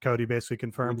that Cody basically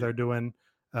confirmed they're doing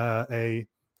a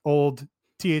old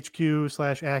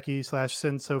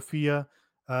THQ/Aki/Sin Sophia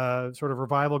sort of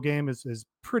revival game is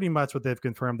pretty much what they've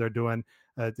confirmed they're doing.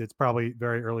 It's probably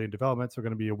very early in development, so we're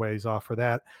going to be a ways off for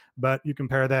that. But you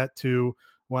compare that to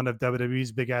one of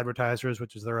WWE's big advertisers,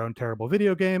 which is their own terrible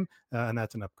video game, and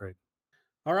that's an upgrade.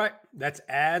 All right, that's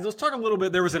ads. Let's talk a little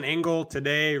bit. There was an angle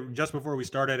today just before we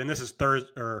started, and this is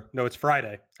it's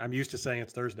Friday. I'm used to saying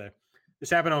it's Thursday. This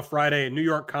happened on Friday at New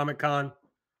York Comic Con.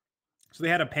 So they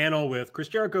had a panel with Chris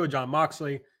Jericho, Jon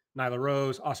Moxley, Nyla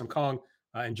Rose, Awesome Kong,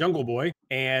 and Jungle Boy.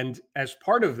 And as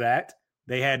part of that,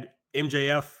 they had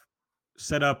MJF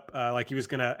set up like he was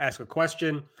going to ask a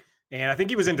question. And I think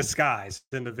he was in disguise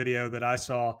in the video that I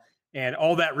saw. And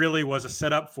all that really was a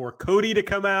setup for Cody to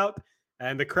come out.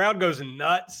 And the crowd goes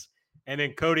nuts. And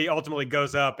then Cody ultimately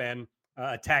goes up and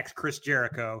attacks Chris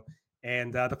Jericho.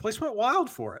 and the place went wild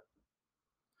for it.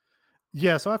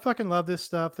 Yeah, so I fucking love this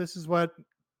stuff. This is what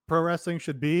pro wrestling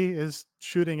should be, is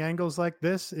shooting angles like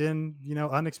this in,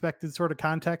 unexpected sort of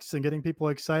contexts and getting people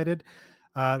excited.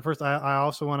 First, I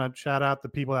also want to shout out the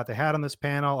people that they had on this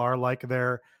panel are like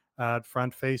their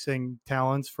front facing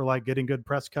talents for like getting good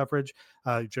press coverage.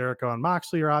 Jericho and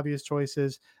Moxley are obvious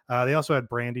choices. They also had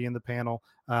Brandy in the panel,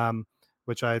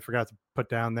 which I forgot to put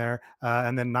down there.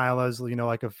 And then Nyla's,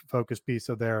 like a focus piece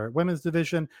of their women's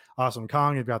division. Awesome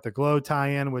Kong, you've got the Glow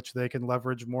tie-in, which they can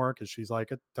leverage more because she's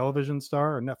like a television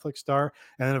star or Netflix star.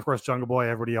 And then, of course, Jungle Boy,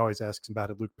 everybody always asks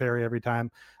about it. Luke Perry every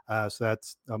time. So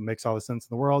that's makes all the sense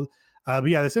in the world. But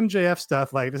yeah, this MJF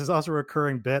stuff, like this is also a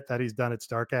recurring bit that he's done at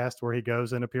StarCast where he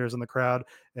goes and appears in the crowd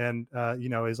and,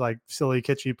 is like silly,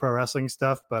 kitschy pro wrestling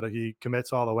stuff, but he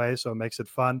commits all the way. So it makes it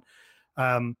fun.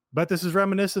 But this is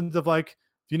reminiscent of like,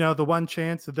 the one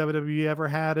chance the WWE ever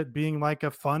had at being like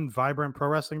a fun, vibrant pro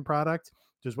wrestling product,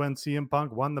 just when CM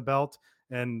Punk won the belt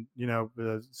and,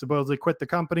 supposedly quit the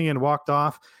company and walked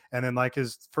off. And then like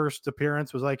his first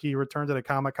appearance was like he returned at a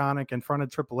Comic-Con and confronted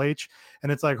Triple H.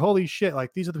 And it's like, holy shit,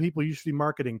 like these are the people you should be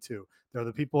marketing to. They're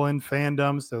the people in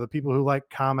fandoms. They're the people who like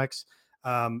comics.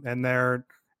 And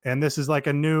this is like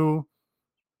a new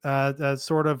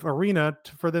sort of arena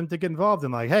for them to get involved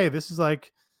in. Like, hey, this is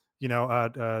like,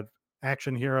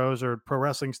 action heroes or pro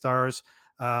wrestling stars,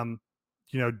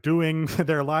 doing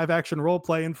their live action role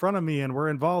play in front of me, and we're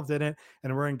involved in it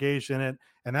and we're engaged in it.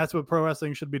 And that's what pro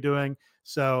wrestling should be doing.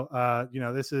 So,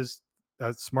 this is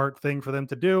a smart thing for them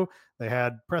to do. They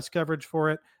had press coverage for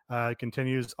it. It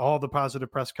continues all the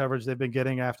positive press coverage they've been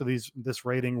getting after this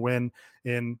rating win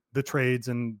in the trades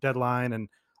and deadline and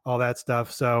all that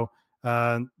stuff. So,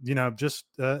 just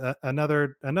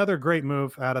another great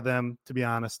move out of them, to be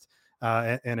honest.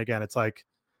 And again, it's like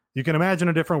you can imagine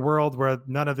a different world where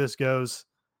none of this goes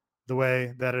the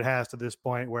way that it has to this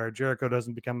point, where Jericho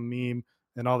doesn't become a meme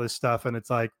and all this stuff. And it's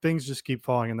like things just keep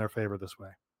falling in their favor this way.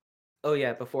 Oh,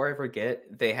 yeah. Before I forget,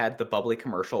 they had the bubbly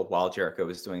commercial while Jericho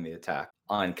was doing the attack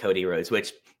on Cody Rhodes,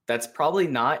 which that's probably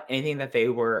not anything that they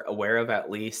were aware of,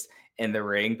 at least in the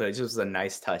ring, but it just was a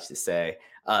nice touch to say.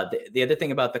 The other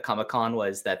thing about the Comic-Con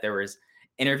was that there was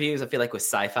interviews, I feel like, with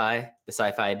the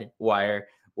Sci-Fi Wire,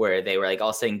 where they were like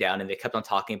all sitting down and they kept on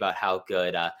talking about how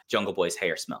good Jungle Boy's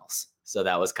hair smells. So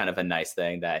that was kind of a nice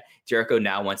thing that Jericho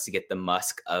now wants to get the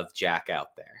musk of Jack out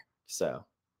there. So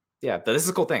yeah, but this is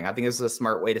a cool thing. I think this is a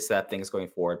smart way to set up things going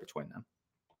forward between them.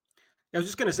 I was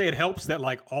just going to say, it helps that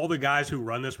like all the guys who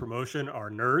run this promotion are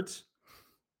nerds.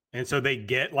 And so they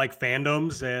get like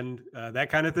fandoms and that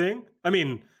kind of thing. I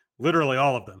mean, literally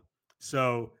all of them.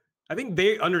 So I think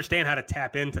they understand how to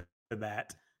tap into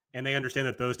that. And they understand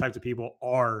that those types of people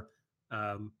are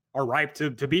ripe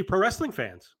to be pro wrestling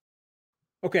fans.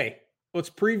 Okay, let's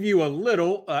preview a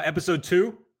little episode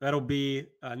 2. That'll be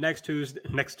next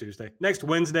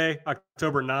Wednesday,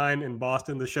 October 9 in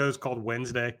Boston. The show's called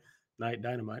Wednesday Night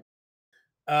Dynamite.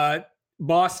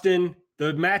 Boston,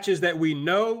 the matches that we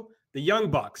know, the Young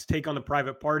Bucks take on the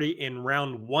Private Party in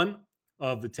round 1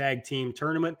 of the tag team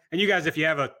tournament. And you guys, if you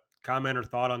have a comment or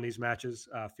thought on these matches,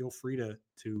 feel free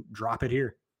to drop it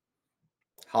here.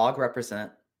 Hog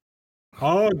represent.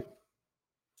 Hog.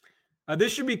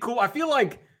 This should be cool. I feel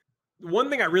like one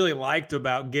thing I really liked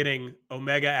about getting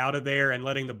Omega out of there and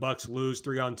letting the Bucks lose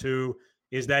 3-on-2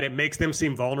 is that it makes them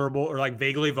seem vulnerable, or like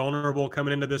vaguely vulnerable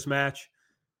coming into this match.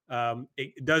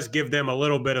 It does give them a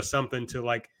little bit of something to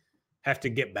like have to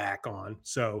get back on.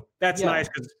 So that's nice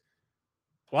because,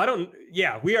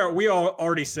 we all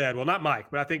already said, well, not Mike,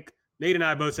 but I think Nate and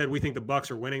I both said we think the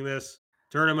Bucks are winning this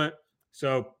tournament.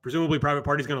 So presumably Private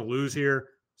Party's going to lose here.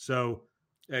 So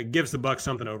it gives the Bucks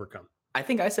something to overcome. I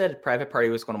think I said Private Party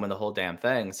was going to win the whole damn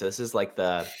thing. So this is like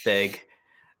the big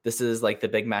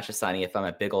match of signing if I'm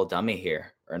a big old dummy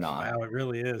here or not. Wow, it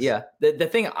really is. Yeah. The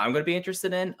thing I'm going to be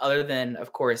interested in, other than,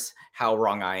 of course, how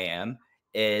wrong I am,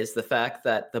 is the fact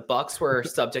that the Bucks were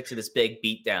subject to this big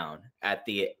beatdown at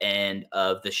the end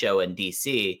of the show in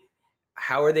DC.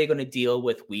 How are they going to deal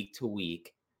with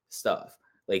week-to-week stuff?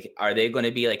 Like, are they going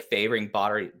to be like favoring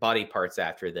body parts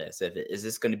after this? Is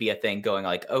this going to be a thing going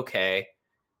like, okay,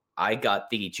 I got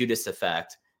the Judas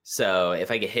effect, so if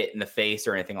I get hit in the face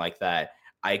or anything like that,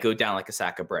 I go down like a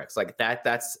sack of bricks. Like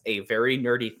that's a very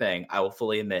nerdy thing, I will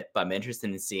fully admit, but I'm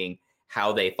interested in seeing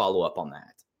how they follow up on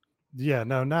that. Yeah,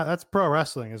 no, that's pro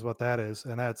wrestling is what that is.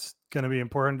 And that's going to be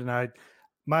important. And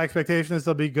my expectation is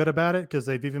they'll be good about it because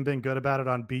they've even been good about it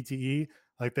on BTE.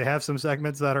 Like they have some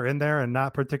segments that are in there and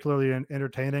not particularly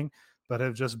entertaining, but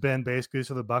have just been basically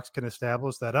so the Bucks can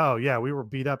establish that, oh yeah, we were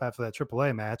beat up after that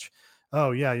AAA match.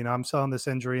 Oh yeah, I'm selling this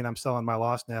injury and I'm selling my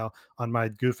loss now on my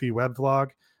goofy web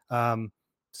vlog.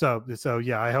 So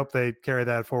yeah, I hope they carry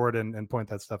that forward and point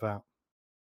that stuff out.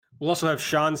 We'll also have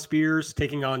Shawn Spears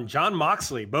taking on Jon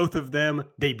Moxley, both of them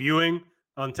debuting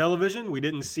on television. We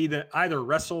didn't see either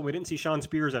wrestle. We didn't see Shawn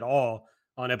Spears at all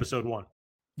on episode 1.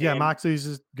 Yeah, And Moxley's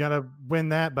is gonna win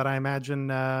that, but I imagine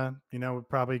we'll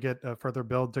probably get a further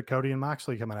build to Cody and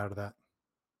Moxley coming out of that.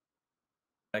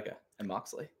 Omega and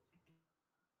Moxley.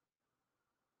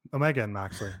 Omega and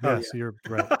Moxley. Oh, Yes, you're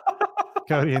right.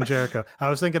 Cody and Jericho. I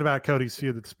was thinking about Cody's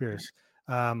feud with Spears.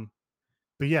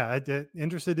 But yeah,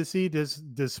 interested to see, does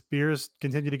Spears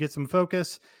continue to get some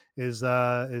focus? Is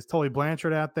Tully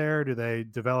Blanchard out there? Do they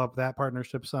develop that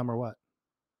partnership some or what?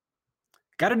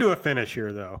 Got to do a finish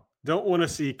here, though. Don't want to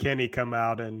see Kenny come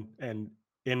out and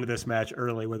end this match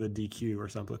early with a DQ or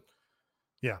something.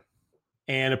 Yeah.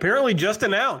 And apparently just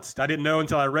announced, I didn't know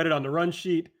until I read it on the run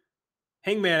sheet,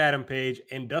 Hangman Adam Page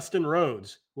and Dustin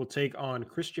Rhodes will take on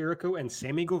Chris Jericho and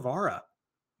Sammy Guevara.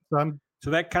 So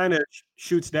that kind of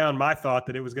shoots down my thought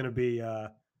that it was going to be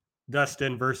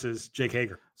Dustin versus Jake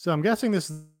Hager. So I'm guessing this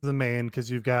is the main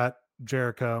because you've got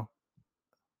Jericho.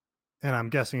 And I'm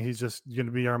guessing he's just going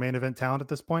to be our main event talent at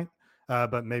this point.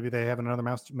 But maybe they have another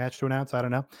match to announce. I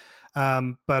don't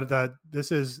know. But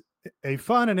this is a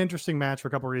fun and interesting match for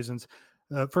a couple of reasons.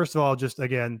 First of all, just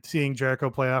again, seeing Jericho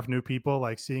play off new people,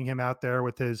 like seeing him out there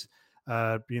with his,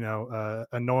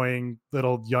 annoying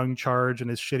little young charge and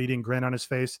his shit-eating grin on his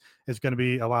face is going to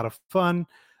be a lot of fun.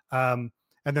 And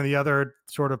then the other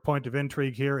sort of point of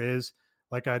intrigue here is,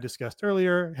 like I discussed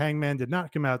earlier, Hangman did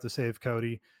not come out to save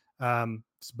Cody.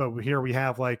 But here we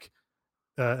have like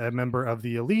a member of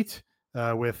the Elite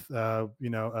with, a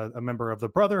member of the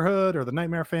Brotherhood or the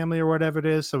Nightmare Family or whatever it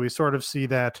is. So we sort of see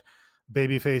that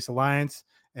babyface alliance.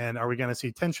 And are we going to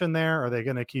see tension there? Are they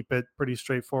going to keep it pretty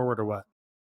straightforward or what?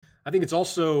 I think it's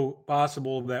also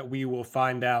possible that we will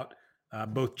find out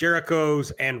both Jericho's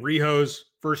and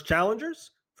Riho's first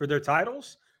challengers for their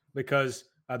titles, because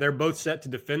they're both set to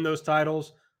defend those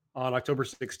titles on October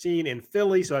 16 in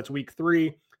Philly. So that's week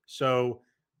 3. So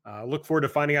look forward to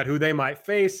finding out who they might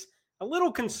face. A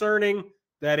little concerning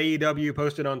that AEW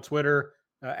posted on Twitter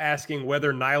asking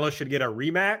whether Nyla should get a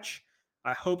rematch.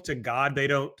 I hope to God they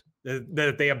don't,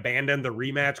 that they abandon the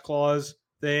rematch clause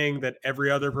thing that every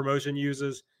other promotion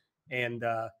uses. And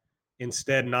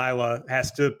instead, Nyla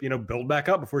has to, build back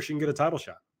up before she can get a title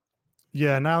shot.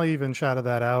 Yeah, Nyla even shouted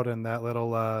that out in that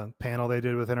little panel they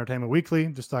did with Entertainment Weekly,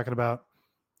 just talking about,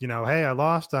 hey, I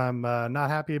lost. I'm not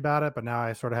happy about it, but now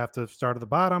I sort of have to start at the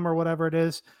bottom or whatever it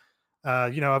is.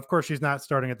 Of course, she's not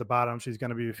starting at the bottom. She's going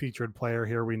to be a featured player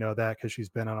here. We know that because she's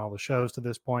been on all the shows to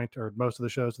this point, or most of the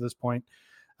shows to this point.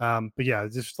 But yeah,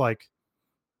 it's just like,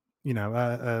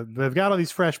 they've got all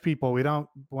these fresh people. We're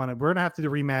going to have to do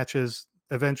rematches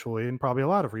eventually, and probably a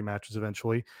lot of rematches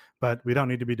eventually, but we don't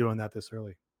need to be doing that this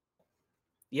early.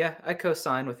 Yeah, I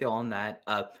co-sign with you on that.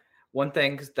 One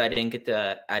thing that I didn't get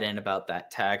to add in about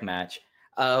that tag match.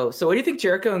 So what do you think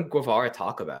Jericho and Guevara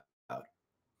talk about?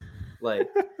 Like,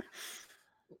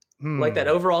 like that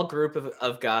overall group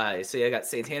of guys. So you got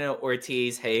Santana,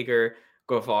 Ortiz, Hager,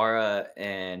 Guevara,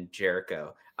 and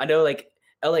Jericho. I know like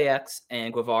LAX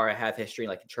and Guevara have history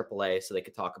like in AAA, so they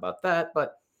could talk about that.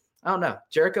 But I don't know.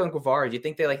 Jericho and Guevara, do you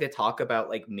think they like to talk about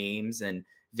like memes and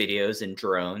videos and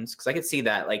drones? Because I could see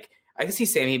that. Like, I could see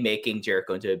Sammy making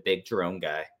Jericho into a big drone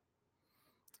guy.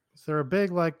 Is there a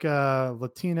big like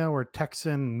Latino or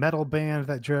Texan metal band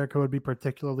that Jericho would be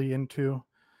particularly into?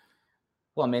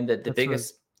 Well, I mean, the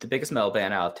biggest metal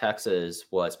band out of Texas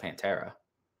was Pantera.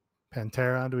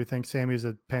 Pantera? Do we think Sammy's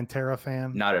a Pantera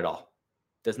fan? Not at all.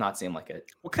 Does not seem like it.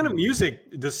 What kind of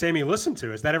music does Sammy listen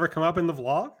to? Has that ever come up in the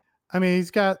vlog? I mean,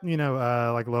 he's got,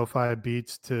 like lo-fi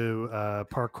beats to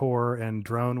parkour and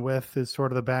drone with is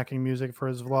sort of the backing music for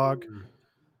his vlog.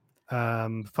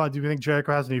 Do you think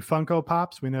Jericho has any Funko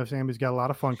Pops? We know Sammy's got a lot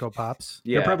of Funko Pops.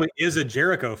 Yeah. There probably is a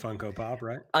Jericho Funko Pop,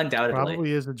 right? Undoubtedly.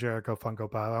 Probably is a Jericho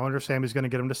Funko Pop. I wonder if Sammy's going to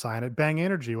get him to sign it. Bang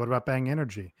Energy. What about Bang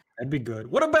Energy? That'd be good.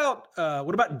 What about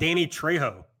Danny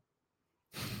Trejo?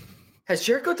 Has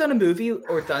Jericho done a movie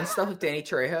or done stuff with Danny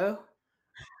Trejo?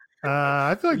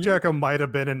 I feel like Jericho might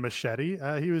have been in Machete.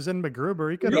 He was in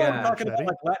MacGruber. He could have been talking about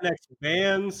like Latinx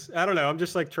bands. I don't know. I'm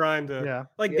just like trying to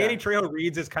Danny Trejo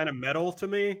reads as kind of metal to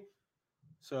me.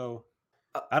 So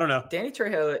I don't know. Danny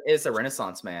Trejo is a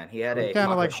Renaissance man. He had a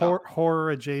kind of like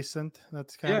horror adjacent.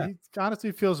 That's kind of, he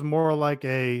honestly feels more like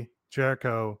a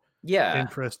Jericho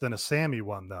interest than a Sammy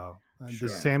one, though. Sure.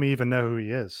 Does Sammy even know who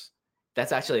he is?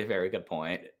 That's actually a very good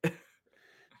point.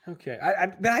 Okay.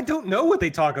 I don't know what they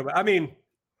talk about. I mean,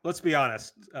 let's be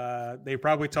honest. They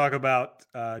probably talk about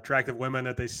attractive women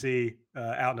that they see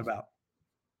out and about.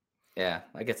 Yeah,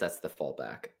 I guess that's the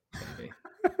fallback. Maybe.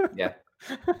 Yeah.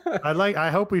 I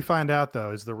hope we find out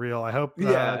though is the real. I hope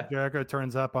Yeah. Jericho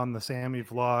turns up on the Sammy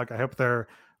vlog. I hope they're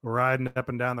riding up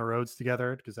and down the roads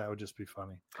together because that would just be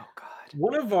funny. Oh God.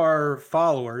 One of our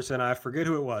followers, and I forget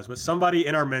who it was, but somebody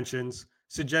in our mentions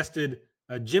suggested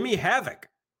Jimmy Havoc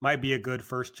might be a good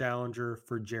first challenger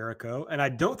for Jericho. And I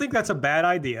don't think that's a bad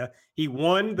idea. He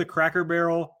won the Cracker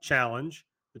Barrel Challenge,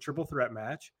 the triple threat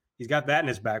match. He's got that in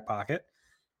his back pocket.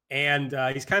 And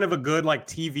he's kind of a good like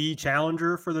TV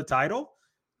challenger for the title.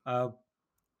 I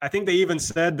think they even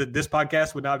said that this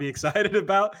podcast would not be excited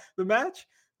about the match.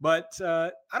 But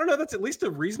I don't know. That's at least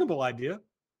a reasonable idea.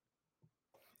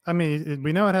 I mean,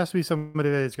 we know it has to be somebody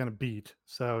that he's going to beat,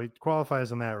 so he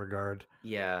qualifies in that regard.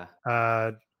 Yeah.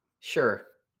 Uh, Sure.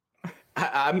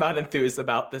 I'm not enthused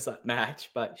about this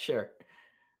match, but sure.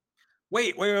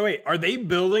 Wait. Are they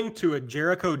building to a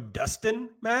Jericho Dustin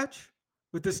match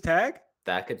with this tag?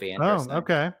 That could be interesting. Oh,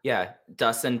 okay. Yeah.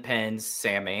 Dustin pins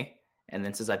Sammy and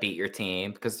then says, I beat your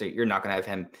team, because you're not going to have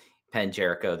him pin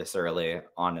Jericho this early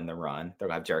on in the run. They're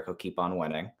going to have Jericho keep on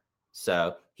winning.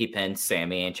 So he pins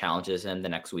Sammy and challenges him the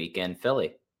next week in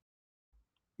Philly.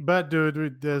 But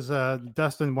does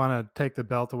Dustin want to take the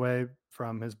belt away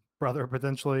from his brother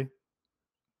potentially?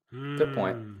 Good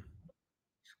point.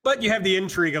 But you have the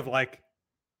intrigue of like,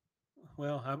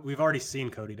 well, we've already seen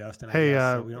Cody Dustin. Hey,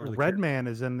 so we don't really care. Redman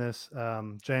is in this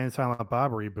Jay and Silent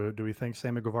Bob reboot. Do we think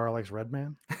Sammy Guevara likes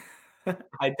Redman?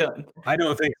 I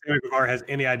don't think Sammy Guevara has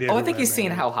any idea. Oh, I think he's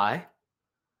seen How High.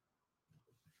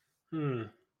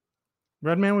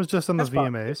 Redman was just on the That's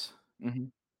VMAs. Mm-hmm.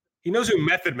 He knows who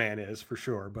Method Man is for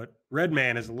sure, but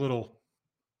Redman is a little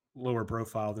lower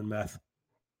profile than Meth.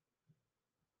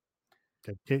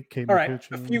 Okay, Kate All right,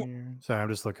 McCutcheon. Sorry, I'm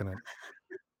just looking at.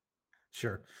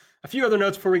 Sure. A few other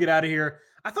notes before we get out of here.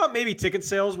 I thought maybe ticket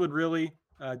sales would really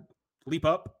leap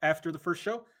up after the first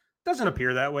show. Doesn't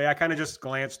appear that way. I kind of just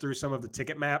glanced through some of the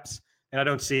ticket maps, and I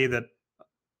don't see that.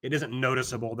 It isn't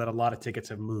noticeable that a lot of tickets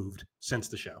have moved since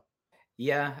the show.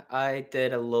 Yeah, I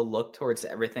did a little look towards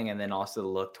everything and then also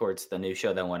look towards the new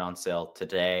show that went on sale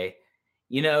today.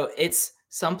 You know, it's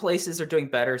some places are doing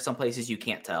better, some places you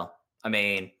can't tell. I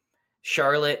mean,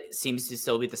 Charlotte seems to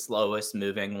still be the slowest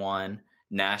moving one.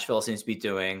 Nashville seems to be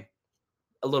doing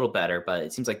a little better, but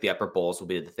it seems like the upper bowls will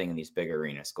be the thing in these big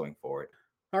arenas going forward.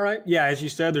 All right. Yeah, as you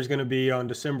said, there's going to be on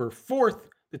December 4th,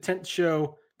 the 10th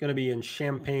show, going to be in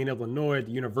Champaign, Illinois, at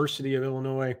the University of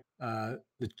Illinois.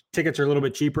 The tickets are a little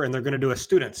bit cheaper, and they're going to do a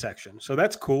student section. So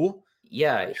that's cool.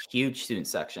 Yeah, huge student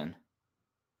section.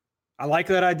 I like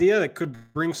that idea. That could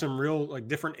bring some real like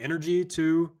different energy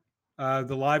to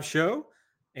the live show.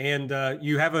 And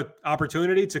you have an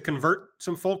opportunity to convert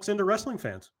some folks into wrestling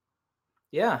fans.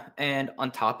 Yeah. And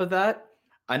on top of that,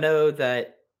 I know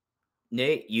that,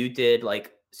 Nate, you did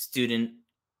like Student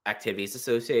Activities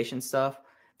Association stuff.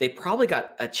 They probably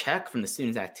got a check from the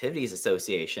Student Activities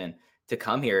Association to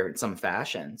come here in some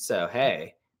fashion. So,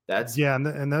 hey, that's... Yeah,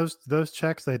 and those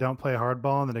checks, they don't play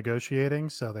hardball in the negotiating,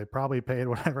 so they probably paid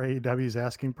whatever AEW's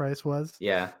asking price was.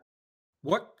 Yeah.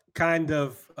 What kind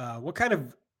of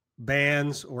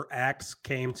bands or acts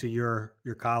came to your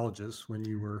colleges when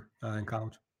you were in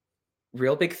college?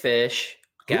 Real Big Fish,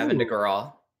 Gavin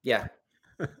DeGraw. Yeah.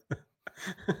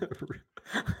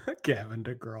 Gavin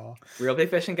DeGraw. Real Big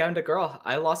Fish and Gavin DeGraw.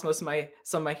 I lost some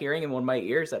of my hearing in one of my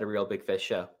ears at a Real Big Fish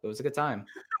show. It was a good time.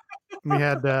 We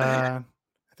had I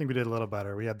think we did a little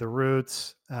better. We had the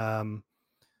Roots, Humphreys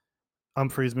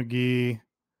McGee,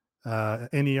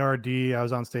 NERD. I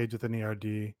was on stage with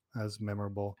NERD. That was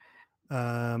memorable.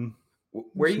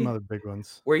 Were you other big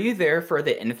ones? Were you there for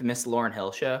the infamous Lauryn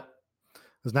Hill show? I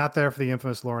was not there for the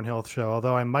infamous Lauryn Hill show,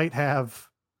 although I might have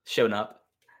shown up.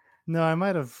 No, I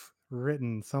might have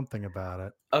written something about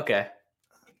it. Okay.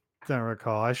 Don't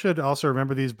recall. I should also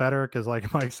remember these better because,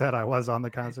 like Mike said, I was on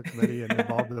the concert committee and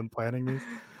involved in planning these.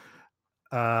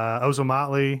 Ozo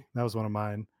Motley, that was one of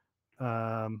mine.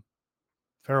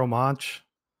 Pharoah Monch,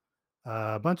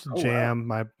 a bunch of jam.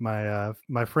 Wow.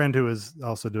 My friend who was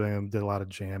also doing them did a lot of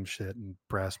jam shit and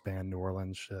brass band New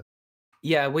Orleans shit.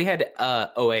 Yeah, we had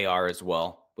OAR as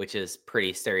well, which is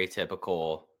pretty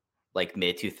stereotypical, like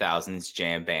mid 2000s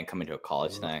jam band coming to a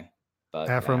college thing. But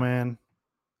Afro Man.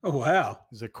 Oh wow,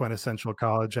 he's a quintessential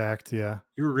college act. Yeah,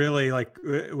 you were really like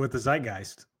with the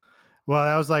zeitgeist. Well,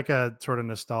 that was like a sort of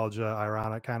nostalgia,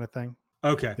 ironic kind of thing.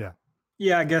 Okay.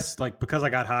 Yeah. I guess like Because I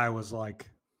Got High was like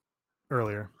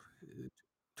earlier,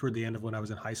 toward the end of when I was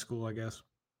in high school, I guess.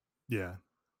 Yeah.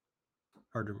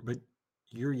 Hard to, but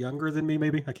you're younger than me,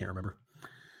 maybe. I can't remember.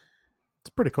 It's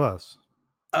pretty close.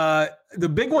 The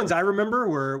big ones I remember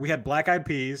were we had Black Eyed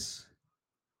Peas,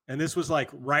 and this was like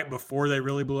right before they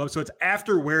really blew up. So it's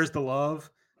after Where's the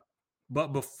Love,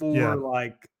 but before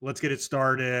like let's get it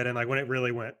started and like when it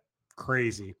really went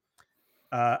crazy.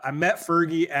 I met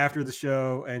Fergie after the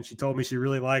show, and she told me she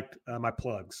really liked my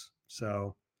plugs.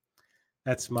 So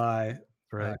that's my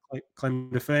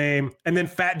claim to fame. And then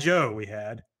Fat Joe we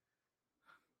had,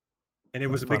 and it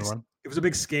was a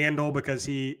big scandal because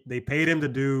they paid him to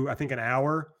do I think an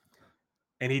hour,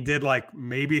 and he did like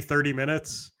maybe 30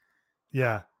 minutes.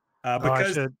 Yeah,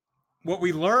 because what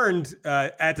we learned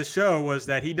at the show was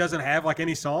that he doesn't have like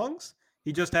any songs.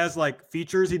 He just has like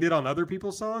features he did on other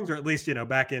people's songs, or at least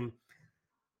back in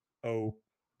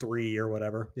 2003 or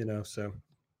whatever, so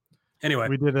anyway,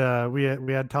 we did we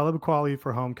had Talib Kweli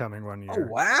for Homecoming one year. Oh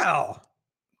wow.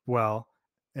 Well,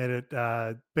 and it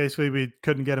basically we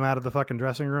couldn't get him out of the fucking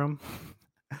dressing room.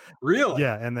 Really?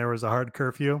 Yeah, and there was a hard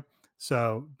curfew.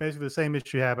 So basically the same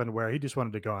issue happened where he just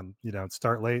wanted to go on,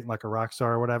 start late like a rock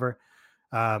star or whatever.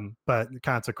 But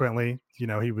consequently,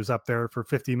 he was up there for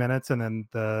 50 minutes and then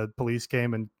the police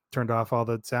came and turned off all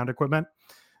the sound equipment.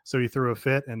 So he threw a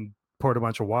fit and poured a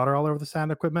bunch of water all over the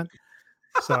sound equipment.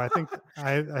 So I think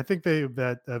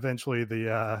that eventually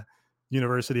the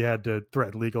university had to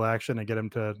threaten legal action and get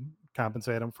him to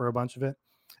compensate him for a bunch of it.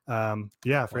 I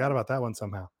forgot about that one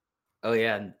somehow. Oh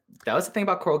yeah, that was the thing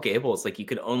about Coral Gables. Like you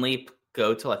could only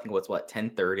go till I think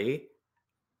 10:30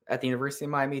 at the University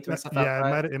of Miami doing stuff.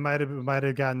 Yeah, it might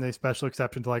have gotten a special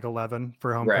exception to like 11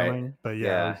 for Homecoming. Right. But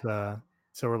it was,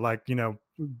 so we're like, in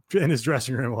his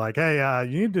dressing room, like, hey,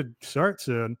 you need to start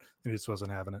soon, and he just wasn't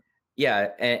having it. Yeah,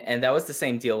 and that was the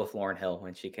same deal with Lauryn Hill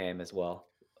when she came as well,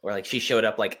 or like she showed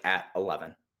up like at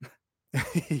 11.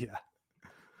 Yeah,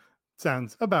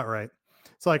 sounds about right.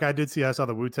 It's like I saw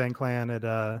the Wu-Tang Clan at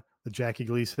the Jackie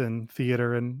Gleason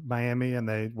Theater in Miami, and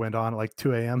they went on at like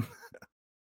 2 a.m.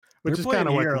 Which is kind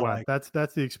of what you want. That's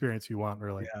the experience you want,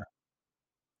 really. Yeah,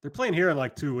 they're playing here in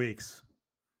like 2 weeks.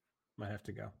 Might have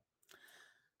to go.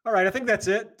 All right, I think that's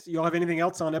it. Y'all have anything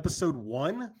else on episode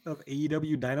 1 of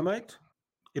AEW Dynamite?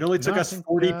 It only took us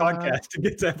 40 podcasts to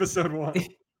get to episode 1.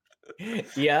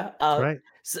 Yeah. Right.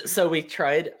 So we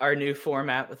tried our new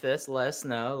format with this. Let us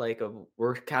know. Like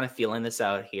we're kind of feeling this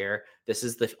out here. This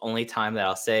is the only time that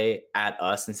I'll say at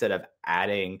us instead of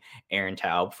adding Aaron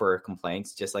Taub for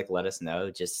complaints. Just like let us know,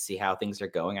 just see how things are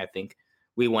going. I think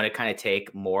we want to kind of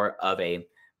take more of a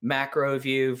macro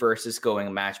view versus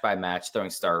going match by match,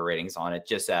 throwing star ratings on it,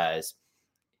 just as,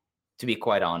 to be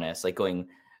quite honest, like going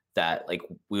that like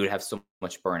we would have so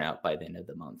much burnout by the end of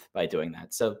the month by doing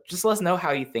that. So just let us know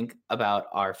how you think about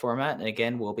our format. And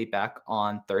again, we'll be back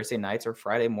on Thursday nights or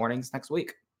Friday mornings next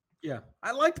week. Yeah,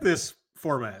 I like this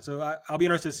format. So I'll be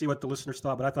interested to see what the listeners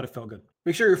thought, but I thought it felt good.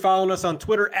 Make sure you're following us on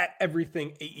Twitter at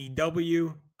Everything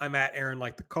AEW. I'm at Aaron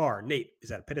Like the Car. Nate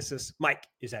is at Epitasis. Mike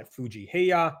is at Fuji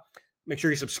Heya. Make sure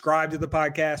you subscribe to the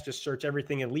podcast. Just search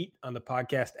Everything Elite on the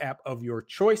podcast app of your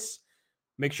choice.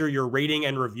 Make sure you're rating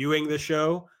and reviewing the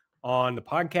show on the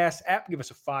podcast app. Give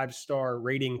us a 5-star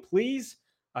rating, please.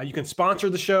 You can sponsor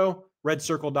the show,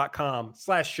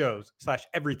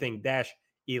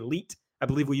 redcircle.com/shows/everything-elite. I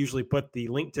believe we usually put the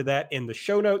link to that in the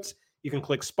show notes. You can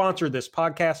click sponsor this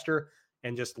podcaster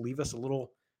and just leave us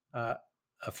a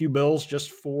few bills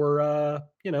just for,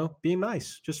 being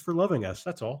nice, just for loving us.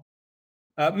 That's all.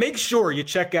 Make sure you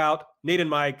check out Nate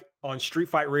and Mike on Street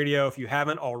Fight Radio if you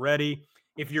haven't already.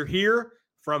 If you're here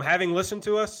from having listened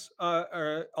to us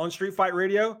on Street Fight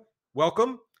Radio,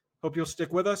 welcome. Hope you'll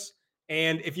stick with us.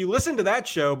 And if you listen to that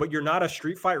show, but you're not a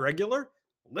Street Fight regular,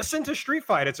 listen to Street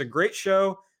Fight. It's a great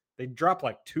show. They drop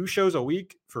like 2 shows a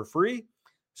week for free.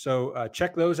 So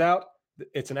check those out.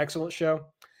 It's an excellent show.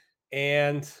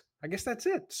 And I guess that's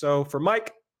it. So for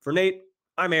Mike, for Nate,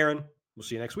 I'm Aaron. We'll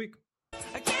see you next week.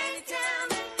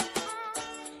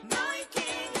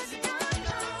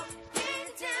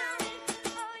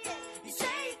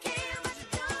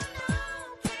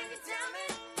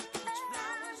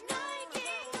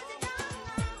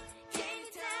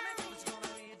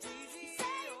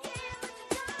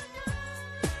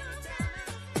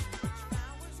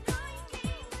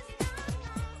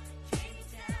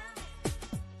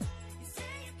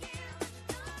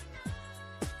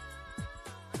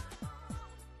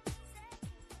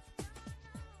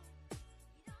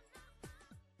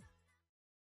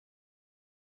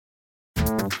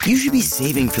 You should be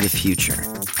saving for the future,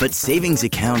 but savings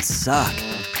accounts suck,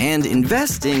 and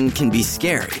investing can be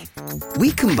scary.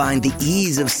 We combine the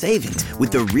ease of savings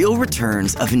with the real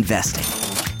returns of investing.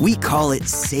 We call it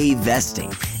Save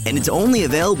Vesting, and it's only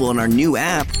available in our new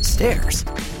app, Stairs.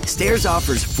 Stairs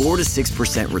offers 4 to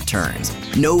 6%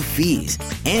 returns, no fees,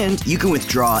 and you can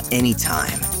withdraw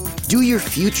anytime. Do your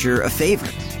future a favor.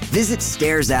 Visit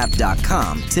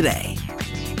stairsapp.com today.